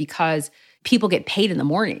we said, because people get paid in the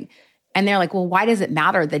morning. And they're like, well, why does it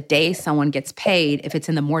matter the day someone gets paid if it's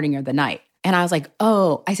in the morning or the night? And I was like,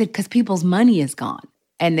 oh, I said, because people's money is gone.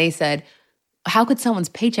 And they said, how could someone's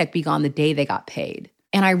paycheck be gone the day they got paid?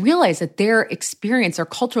 And I realized that their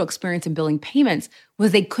cultural experience in billing payments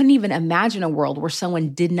was they couldn't even imagine a world where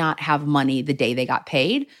someone did not have money the day they got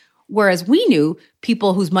paid. Whereas we knew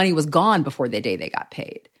people whose money was gone before the day they got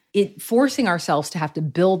paid. Forcing ourselves to have to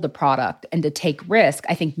build the product and to take risk,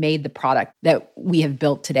 I think, made the product that we have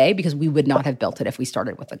built today, because we would not have built it if we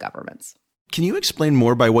started with the governments. Can you explain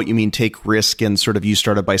more by what you mean take risk, and sort of you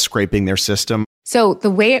started by scraping their system? So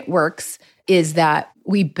the way it works is that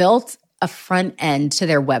we built a front end to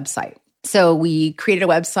their website. So we created a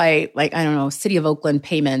website like, City of Oakland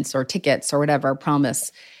payments or tickets or whatever,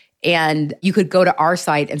 promise. And you could go to our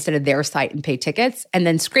site instead of their site and pay tickets. And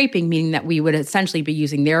then scraping, meaning that we would essentially be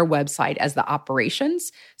using their website as the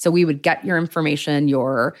operations. So we would get your information,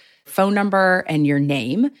 your phone number and your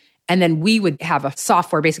name. And then we would have a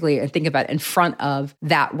software basically, and think about it, in front of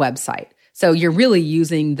that website. So you're really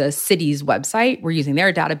using the city's website. We're using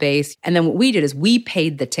their database. And then what we did is we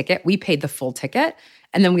paid the ticket. We paid the full ticket.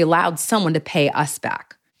 And then we allowed someone to pay us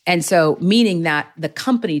back. And so meaning that the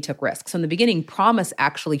company took risks. So in the beginning, Promise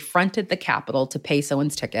actually fronted the capital to pay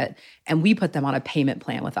someone's ticket. And we put them on a payment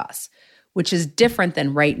plan with us, which is different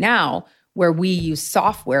than right now, where we use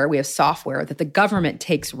software. We have software that the government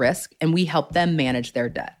takes risk and we help them manage their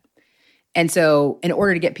debt. And so in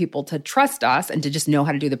order to get people to trust us and to just know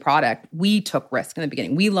how to do the product, we took risk in the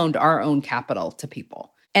beginning. We loaned our own capital to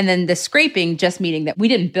people. And then the scraping, just meaning that we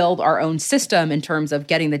didn't build our own system in terms of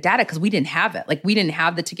getting the data because we didn't have it. Like we didn't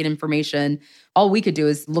have the ticket information. All we could do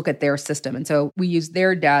is look at their system. And so we used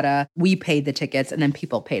their data, we paid the tickets, and then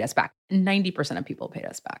people paid us back. 90% of people paid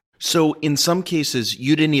us back. So in some cases,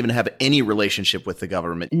 you didn't even have any relationship with the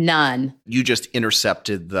government. None. You just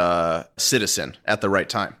intercepted the citizen at the right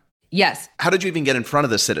time. Yes. How did you even get in front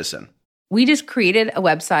of the citizen? We just created a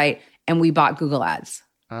website and we bought Google Ads.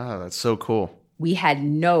 Ah, that's so cool. We had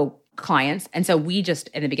no clients. And so we just,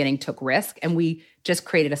 in the beginning, took risk and we just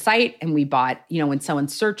created a site and we bought, when someone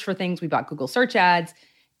searched for things, we bought Google search ads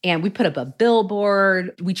and we put up a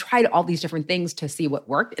billboard. We tried all these different things to see what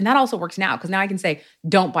worked. And that also works now because now I can say,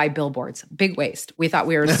 don't buy billboards. Big waste. We thought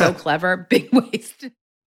we were so clever. Big waste.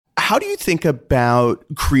 How do you think about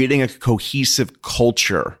creating a cohesive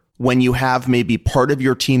culture when you have maybe part of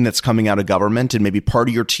your team that's coming out of government and maybe part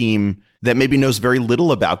of your team that maybe knows very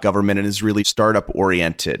little about government and is really startup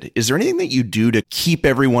oriented? Is there anything that you do to keep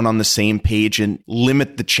everyone on the same page and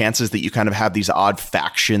limit the chances that you kind of have these odd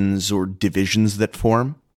factions or divisions that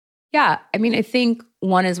form? Yeah. I mean, I think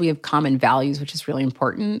one is we have common values, which is really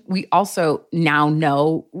important. We also now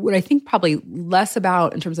know what I think probably less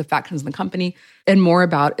about in terms of factions in the company and more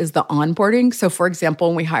about is the onboarding. So for example,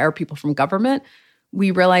 when we hire people from government,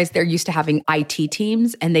 we realize they're used to having IT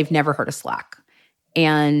teams and they've never heard of Slack.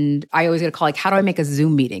 And I always get a call like, how do I make a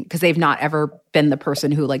Zoom meeting? Because they've not ever been the person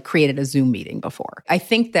who created a Zoom meeting before. I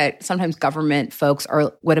think that sometimes government folks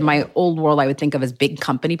are what in my old world I would think of as big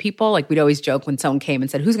company people. Like we'd always joke when someone came and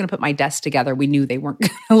said, who's going to put my desk together? We knew they weren't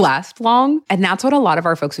going to last long. And that's what a lot of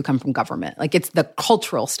our folks who come from government, it's the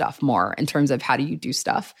cultural stuff more in terms of how do you do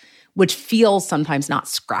stuff, which feels sometimes not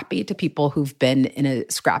scrappy to people who've been in a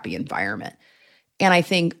scrappy environment. And I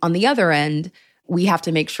think on the other end, we have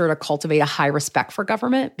to make sure to cultivate a high respect for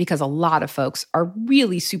government because a lot of folks are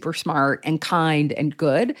really super smart and kind and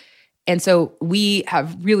good. And so we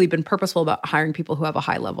have really been purposeful about hiring people who have a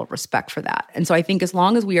high level of respect for that. And so I think as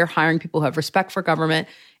long as we are hiring people who have respect for government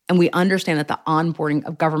and we understand that the onboarding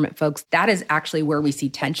of government folks, that is actually where we see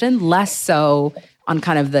tension, less so on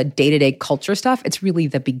kind of the day-to-day culture stuff. It's really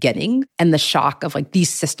the beginning and the shock of these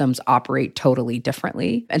systems operate totally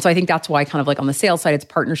differently. And so I think that's why kind of on the sales side, it's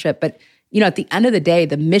partnership. But at the end of the day,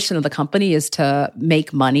 the mission of the company is to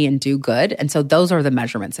make money and do good. And so those are the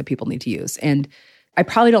measurements that people need to use. And I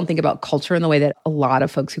probably don't think about culture in the way that a lot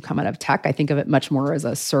of folks who come out of tech, I think of it much more as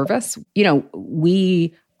a service.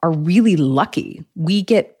 We are really lucky. We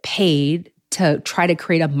get paid to try to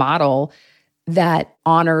create a model that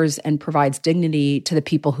honors and provides dignity to the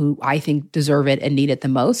people who I think deserve it and need it the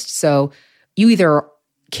most. So you either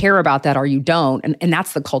care about that or you don't. And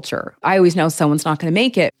that's the culture. I always know someone's not going to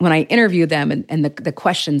make it when I interview them and the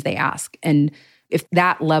questions they ask. And if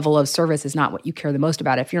that level of service is not what you care the most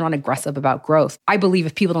about, if you're not aggressive about growth, I believe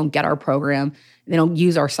if people don't get our program, they don't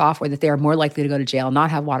use our software, that they are more likely to go to jail,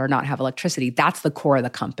 not have water, not have electricity. That's the core of the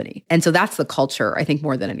company. And so that's the culture, I think,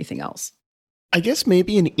 more than anything else. I guess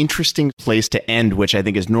maybe an interesting place to end, which I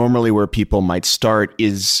think is normally where people might start,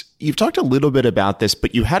 is you've talked a little bit about this,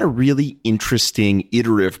 but you had a really interesting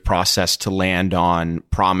iterative process to land on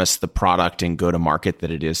Promise, the product and go to market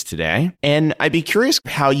that it is today. And I'd be curious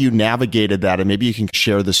how you navigated that. And maybe you can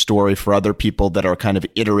share the story for other people that are kind of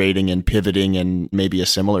iterating and pivoting in maybe a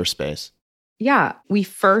similar space. Yeah, we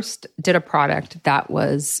first did a product that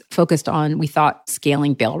was focused on, we thought,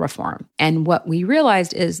 scaling bail reform. And what we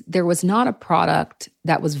realized is there was not a product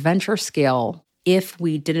that was venture scale if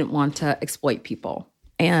we didn't want to exploit people.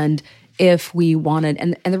 And if we wanted,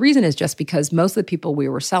 and the reason is just because most of the people we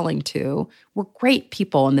were selling to were great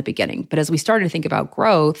people in the beginning. But as we started to think about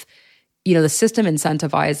growth, the system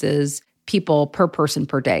incentivizes people per person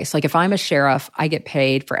per day. So if I'm a sheriff, I get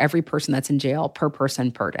paid for every person that's in jail per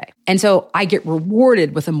person per day. And so I get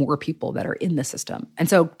rewarded with the more people that are in the system. And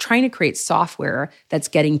so trying to create software that's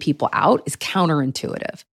getting people out is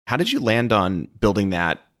counterintuitive. How did you land on building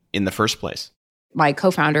that in the first place? My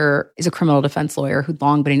co-founder is a criminal defense lawyer who'd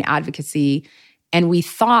long been in advocacy. And we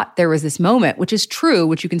thought there was this moment, which is true,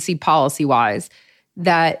 which you can see policy-wise,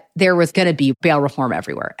 that there was going to be bail reform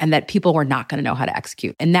everywhere and that people were not going to know how to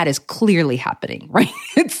execute. And that is clearly happening, right?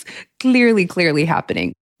 It's clearly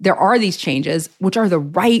happening. There are these changes, which are the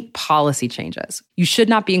right policy changes. You should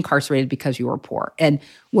not be incarcerated because you are poor. And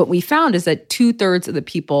what we found is that 2/3 of the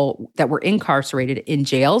people that were incarcerated in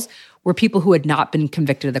jails were people who had not been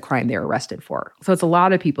convicted of the crime they were arrested for. So it's a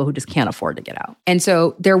lot of people who just can't afford to get out. And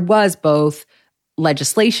so there was both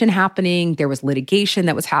legislation happening, there was litigation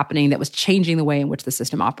that was happening that was changing the way in which the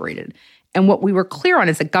system operated. And what we were clear on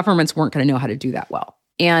is that governments weren't going to know how to do that well.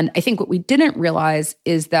 And I think what we didn't realize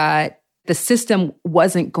is that the system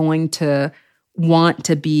wasn't going to want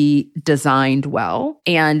to be designed well.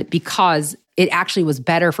 And because it actually was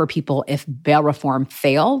better for people if bail reform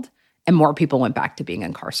failed and more people went back to being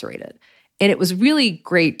incarcerated. And it was really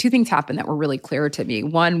great. Two things happened that were really clear to me.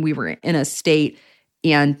 One, we were in a state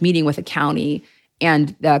and meeting with a county,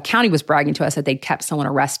 and the county was bragging to us that they'd kept someone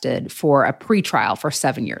arrested for a pretrial for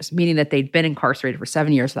 7 years, meaning that they'd been incarcerated for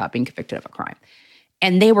 7 years without being convicted of a crime.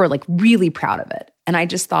 And they were like really proud of it. And I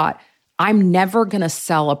just thought, I'm never going to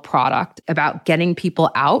sell a product about getting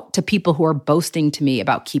people out to people who are boasting to me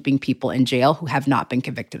about keeping people in jail who have not been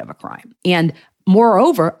convicted of a crime. And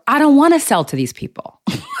moreover, I don't want to sell to these people.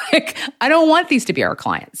 Like, I don't want these to be our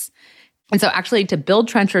clients. And so actually, to Bill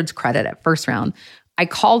Trenchard's credit at First Round, I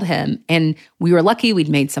called him and we were lucky we'd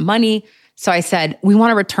made some money. So I said, we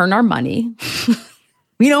want to return our money.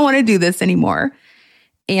 We don't want to do this anymore.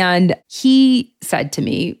 And he said to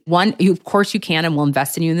me, one, of course you can, and we'll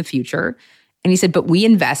invest in you in the future. And he said, but we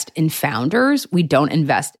invest in founders. We don't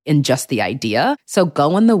invest in just the idea. So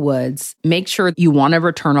go in the woods, make sure you want to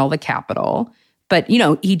return all the capital. But,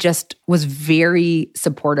 he just was very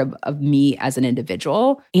supportive of me as an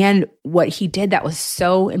individual. And what he did that was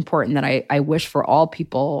so important that I wish for all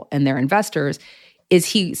people and their investors is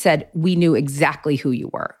he said, we knew exactly who you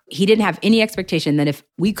were. He didn't have any expectation that if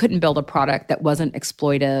we couldn't build a product that wasn't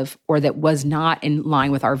exploitive or that was not in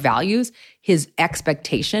line with our values, his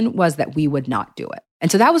expectation was that we would not do it. And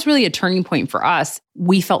so that was really a turning point for us.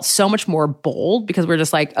 We felt so much more bold because we're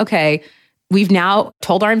just like, okay, we've now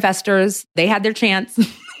told our investors they had their chance.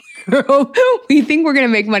 We think we're going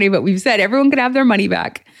to make money, but we've said everyone can have their money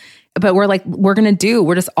back. But we're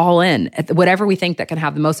just all in at whatever we think that can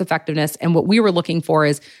have the most effectiveness. And what we were looking for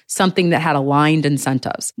is something that had aligned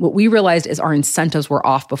incentives. What we realized is our incentives were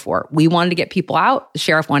off before. We wanted to get people out. The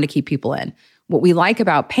sheriff wanted to keep people in. What we like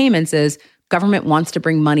about payments is government wants to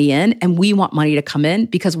bring money in and we want money to come in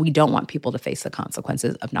because we don't want people to face the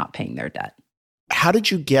consequences of not paying their debt. How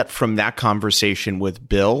did you get from that conversation with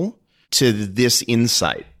Bill to this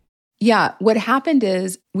insight? Yeah, what happened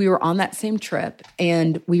is we were on that same trip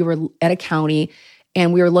and we were at a county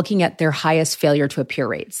and we were looking at their highest failure to appear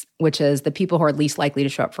rates, which is the people who are least likely to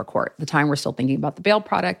show up for court. At the time, we're still thinking about the bail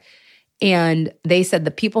product. And they said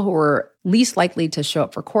the people who were least likely to show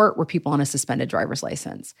up for court were people on a suspended driver's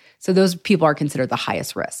license. So those people are considered the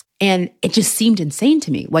highest risk. And it just seemed insane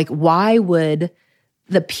to me. Like, why would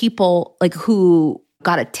the people who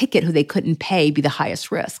got a ticket who they couldn't pay be the highest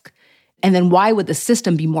risk? And then why would the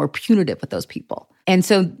system be more punitive with those people? And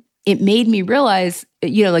so it made me realize,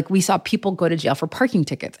 we saw people go to jail for parking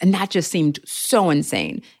tickets, and that just seemed so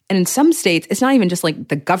insane. And in some states, it's not even just like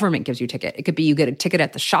the government gives you a ticket. It could be you get a ticket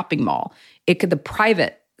at the shopping mall. The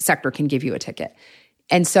private sector can give you a ticket.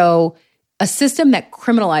 And so a system that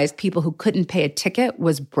criminalized people who couldn't pay a ticket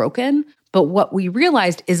was broken. But what we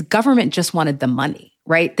realized is government just wanted the money,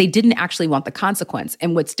 right? They didn't actually want the consequence.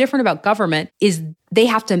 And what's different about government is they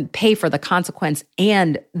have to pay for the consequence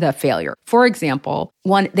and the failure. For example,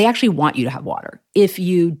 one, they actually want you to have water. If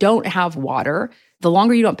you don't have water, the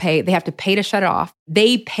longer you don't pay, they have to pay to shut it off.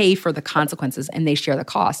 They pay for the consequences and they share the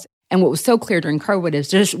cost. And what was so clear during COVID is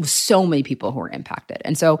there was so many people who were impacted.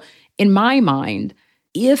 And so in my mind,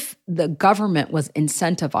 if the government was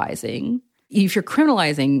incentivizing, if you're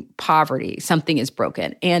criminalizing poverty, something is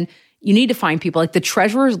broken. And you need to find people like the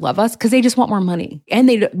treasurers love us because they just want more money. And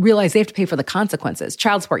they realize they have to pay for the consequences.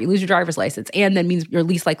 Child support, you lose your driver's license, and that means you're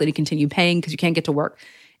least likely to continue paying because you can't get to work.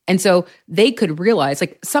 And so they could realize,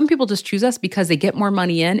 some people just choose us because they get more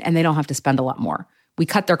money in and they don't have to spend a lot more. We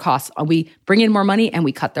cut their costs. We bring in more money and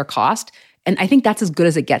we cut their cost. And I think that's as good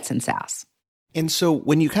as it gets in SaaS. And so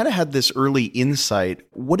when you kind of had this early insight,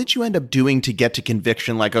 what did you end up doing to get to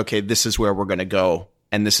conviction okay, this is where we're going to go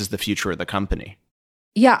and this is the future of the company?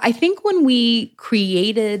 Yeah, I think when we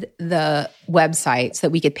created the website so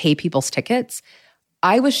that we could pay people's tickets,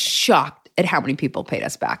 I was shocked at how many people paid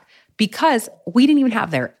us back because we didn't even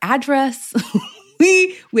have their address.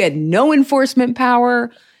 we had no enforcement power.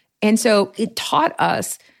 And so it taught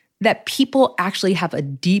us that people actually have a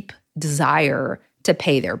deep desire to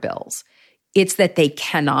pay their bills. It's that they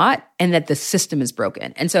cannot and that the system is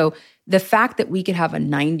broken. And so the fact that we could have a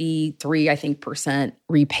 93, I think, %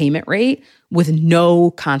 repayment rate with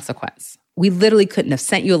no consequence. We literally couldn't have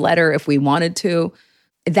sent you a letter if we wanted to.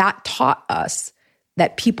 That taught us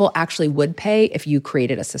that people actually would pay if you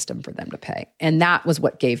created a system for them to pay. And that was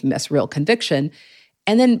what gave me real conviction.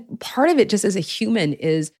 And then part of it just as a human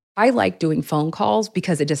is I like doing phone calls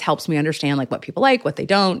because it just helps me understand like what people like, what they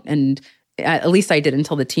don't. And at least I did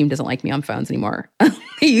until the team doesn't like me on phones anymore.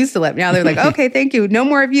 They used to let me. Now they're like, okay, thank you. No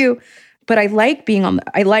more of you. But I like being on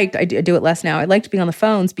I do it less now. I liked being on the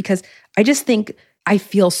phones because I just think I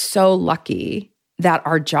feel so lucky that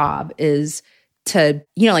our job is to,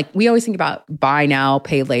 like we always think about buy now,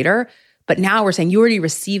 pay later. But now we're saying you already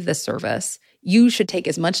received this service. You should take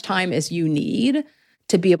as much time as you need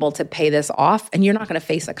to be able to pay this off, and you're not going to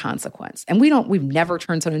face a consequence. And we've never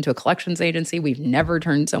turned someone into a collections agency. We've never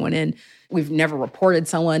turned someone in. We've never reported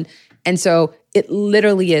someone. And so it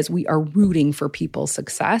literally is, we are rooting for people's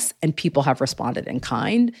success, and people have responded in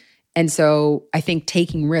kind. And so I think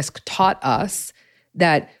taking risk taught us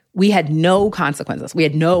that we had no consequences. We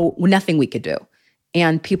had nothing we could do.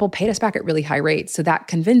 And people paid us back at really high rates. So that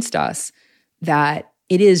convinced us that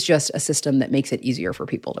it is just a system that makes it easier for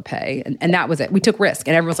people to pay. And that was it. We took risk.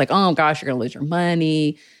 And everyone's like, oh gosh, you're going to lose your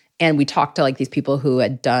money. And we talked to like these people who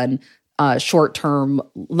had done short-term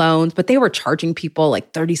loans, but they were charging people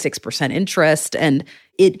like 36% interest. And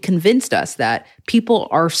it convinced us that people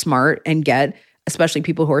are smart and get, especially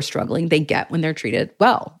people who are struggling, they get when they're treated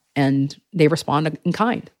well and they respond in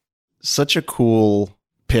kind. Such a cool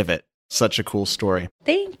pivot. Such a cool story.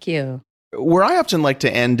 Thank you. Where I often like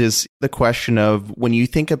to end is the question of when you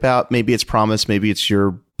think about maybe it's Promise, maybe it's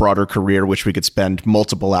your broader career, which we could spend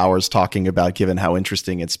multiple hours talking about given how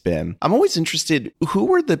interesting it's been. I'm always interested, who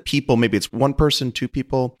were the people, maybe it's one person, two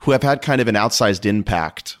people, who have had kind of an outsized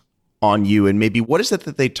impact on you? And maybe what is it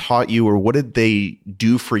that they taught you or what did they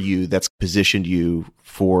do for you that's positioned you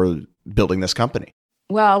for building this company?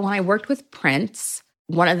 Well, when I worked with Prince,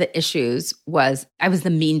 one of the issues was I was the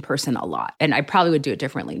mean person a lot. And I probably would do it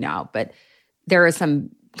differently now, but there was some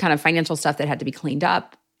kind of financial stuff that had to be cleaned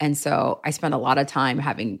up. And so I spent a lot of time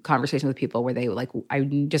having conversations with people where they were like, I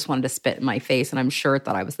just wanted to spit in my face. And I'm sure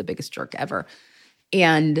thought I was the biggest jerk ever.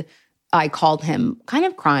 And I called him kind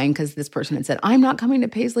of crying because this person had said, I'm not coming to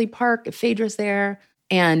Paisley Park if Phaedra's there.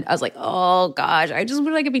 And I was like, oh gosh, I just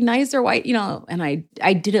would like it be nicer, white, and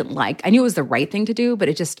I didn't I knew it was the right thing to do, but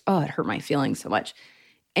it just, it hurt my feelings so much.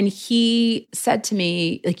 And he said to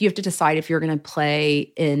me, like, you have to decide if you're going to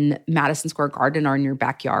play in Madison Square Garden or in your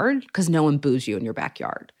backyard, because no one boos you in your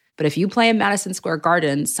backyard. But if you play in Madison Square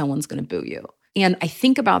Garden, someone's going to boo you. And I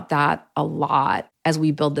think about that a lot as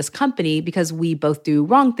we build this company, because we both do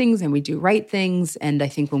wrong things and we do right things. And I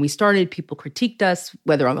think when we started, people critiqued us,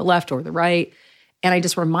 whether on the left or the right. And I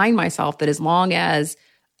just remind myself that as long as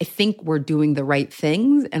I think we're doing the right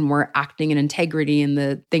things and we're acting in integrity in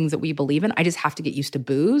the things that we believe in, I just have to get used to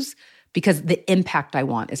boos, because the impact I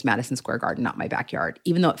want is Madison Square Garden, not my backyard,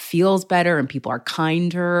 even though it feels better and people are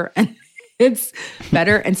kinder and it's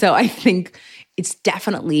better. And so I think it's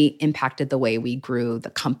definitely impacted the way we grew the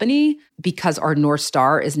company, because our North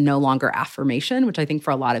Star is no longer affirmation, which I think for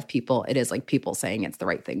a lot of people, it is like people saying it's the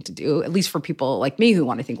right thing to do, at least for people like me who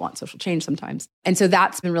want social change sometimes. And so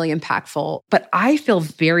that's been really impactful. But I feel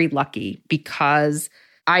very lucky because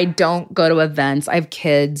I don't go to events. I have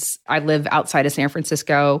kids. I live outside of San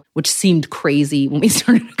Francisco, which seemed crazy when we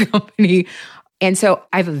started a company. And so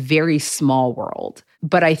I have a very small world.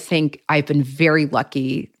 But I think I've been very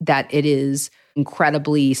lucky that it is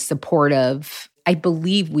incredibly supportive. I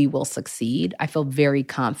believe we will succeed. I feel very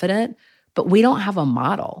confident, but we don't have a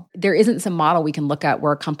model. There isn't some model we can look at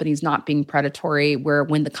where a company's not being predatory, where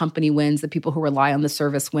when the company wins, the people who rely on the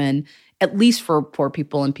service win, at least for poor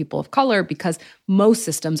people and people of color, because most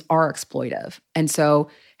systems are exploitive. And so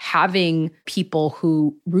having people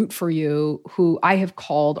who root for you, who I have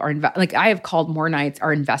called I have called more nights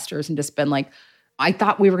our investors and just been like, I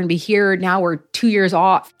thought we were going to be here. Now we're 2 years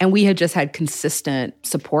off, and we had just had consistent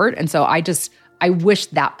support. And so I wish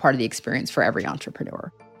that part of the experience for every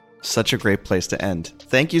entrepreneur. Such a great place to end.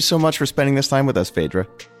 Thank you so much for spending this time with us, Phaedra.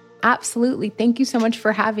 Absolutely. Thank you so much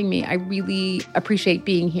for having me. I really appreciate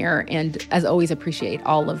being here. And as always, appreciate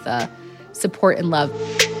all of the support and love.